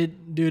 and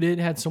it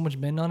had so much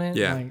bend on it.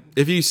 Yeah, like,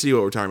 if you see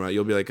what we're talking about,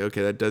 you'll be like,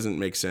 okay, that doesn't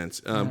make sense.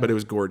 But it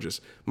was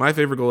gorgeous. My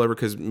favorite goal ever,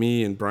 because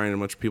me and Brian and a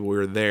bunch of people we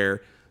were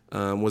there,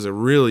 was a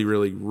really,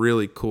 really,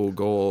 really cool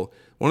goal.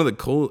 One of the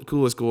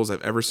coolest goals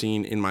I've ever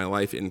seen in my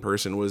life in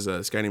person was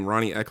this guy named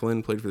Ronnie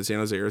Eklund, played for the San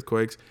Jose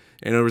Earthquakes,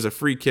 and it was a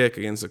free kick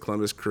against the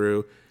Columbus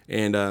Crew,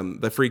 and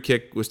the free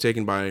kick was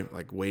taken by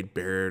like Wade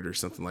Barrett or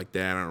something like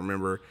that. I don't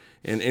remember.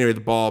 And anyway, the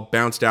ball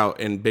bounced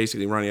out, and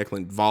basically Ronnie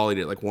Eklund volleyed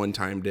it, like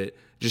one-timed it,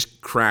 just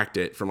cracked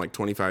it from like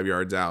 25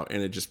 yards out,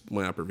 and it just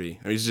went upper V.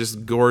 I mean, it's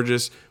just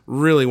gorgeous.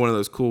 Really one of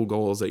those cool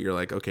goals that you're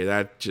like,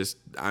 okay,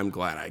 I'm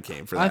glad I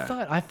came for that.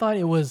 I thought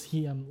it was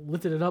he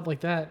lifted it up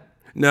like that.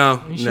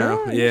 No,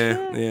 sure?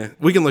 yeah.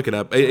 We can look it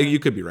up. You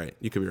could be right.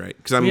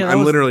 Because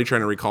I'm literally trying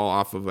to recall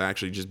off of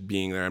actually just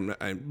being there.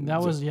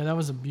 That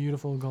was a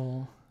beautiful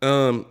goal.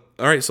 All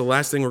right, so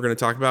last thing we're going to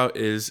talk about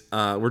is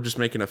we're just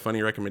making a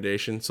funny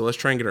recommendation. So let's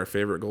try and get our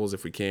favorite goals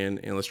if we can,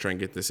 and let's try and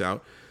get this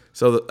out.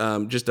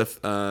 So just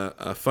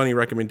a funny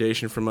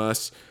recommendation from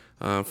us,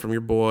 from your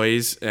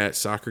boys at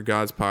Soccer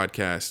Gods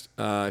Podcast.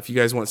 If you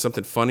guys want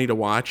something funny to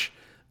watch,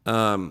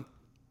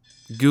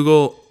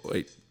 Google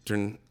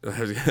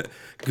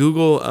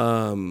Google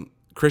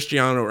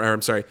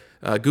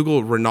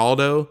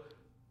Ronaldo.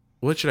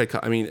 What should I call?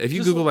 I mean, if you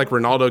just Google like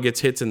Ronaldo gets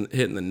hit in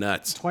the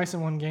nuts twice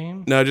in one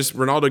game. No, just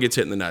Ronaldo gets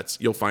hit in the nuts.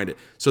 You'll find it.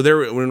 So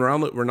when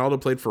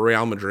Ronaldo played for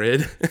Real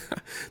Madrid,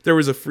 there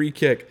was a free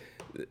kick.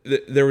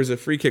 There was a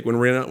free kick when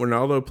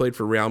Ronaldo played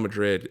for Real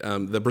Madrid.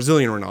 The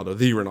Brazilian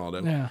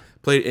Ronaldo, yeah,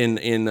 played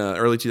in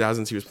early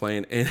 2000s. He was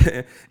playing,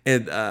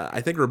 and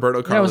I think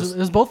Roberto Carlos. Yeah, it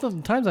was both of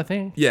the times. I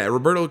think. Yeah,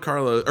 Roberto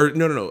Carlos, or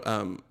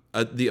no.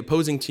 The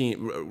opposing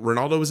team,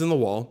 Ronaldo was in the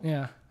wall.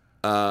 Yeah.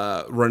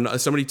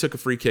 Somebody took a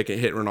free kick and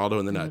hit Ronaldo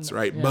in the nuts.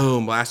 Right, yeah.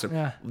 Boom, blast him.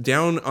 Yeah.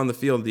 Down on the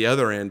field, the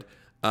other end.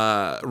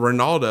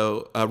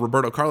 Roberto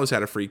Carlos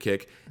had a free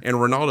kick, and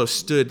Ronaldo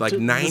stood like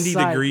 90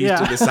 degrees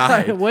to the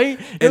side. It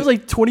was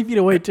like 20 feet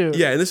away too.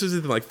 Yeah, and this was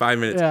in like 5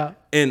 minutes. Yeah.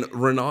 And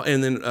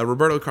then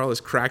Roberto Carlos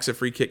cracks a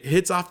free kick,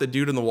 hits off the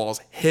dude in the wall's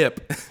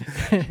hip,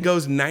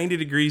 goes 90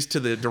 degrees to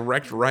the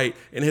direct right,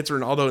 and hits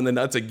Ronaldo in the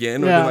nuts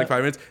again within like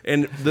 5 minutes.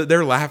 And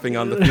they're laughing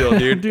on the field,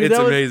 dude. It's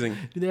amazing.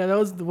 That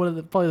was one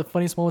of probably the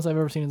funniest moments I've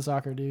ever seen in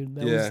soccer, dude.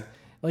 That was,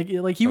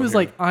 like he was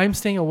like, I'm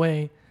staying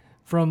away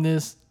from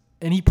this.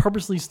 And he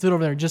purposely stood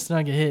over there just to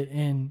not get hit,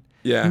 and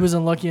he was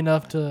unlucky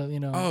enough to,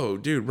 Oh,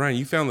 dude, Ryan,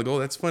 you found the goal.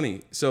 That's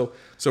funny. So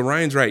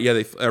Ryan's right.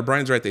 Yeah,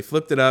 Brian's right. They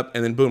flipped it up,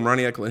 and then boom,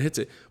 Ronnie Eklund hits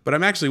it. But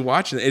I'm actually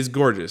watching it. It's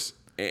gorgeous,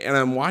 and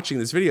I'm watching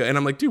this video, and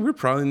I'm like, dude, we're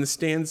probably in the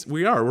stands.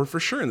 We're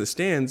for sure in the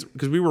stands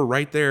because we were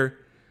right there.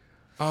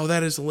 Oh,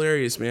 that is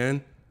hilarious,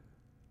 man.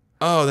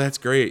 Oh, that's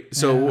great.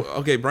 So,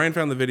 okay, Brian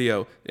found the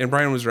video, and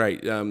Brian was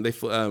right. They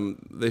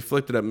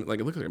flipped it up,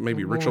 like it looked like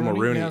maybe Rachel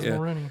Mulrooney. Yeah,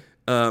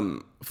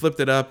 Mulrooney. Flipped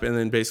it up, and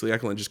then basically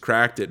Eklund just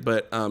cracked it.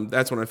 But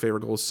that's one of my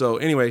favorite goals. So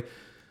anyway,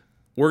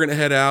 we're going to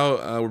head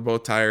out. We're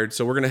both tired,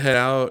 so we're going to head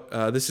out.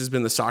 This has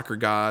been the Soccer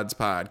Gods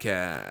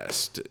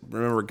podcast.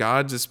 Remember,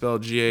 Gods is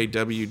spelled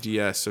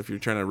Gawds. So if you're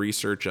trying to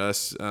research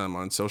us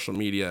on social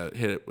media,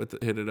 hit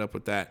it up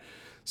with that.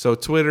 So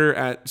Twitter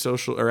at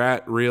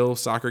Real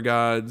Soccer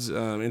Gods,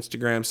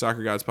 Instagram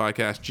Soccer Gods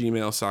Podcast,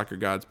 Gmail Soccer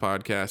Gods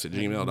Podcast at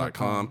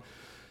gmail.com.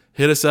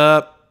 Hit us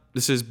up.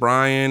 This is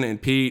Brian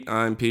and Pete.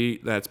 I'm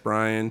Pete. That's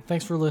Brian.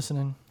 Thanks for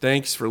listening.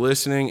 Thanks for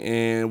listening,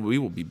 and we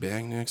will be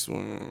back next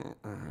one.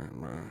 All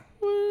right, bye.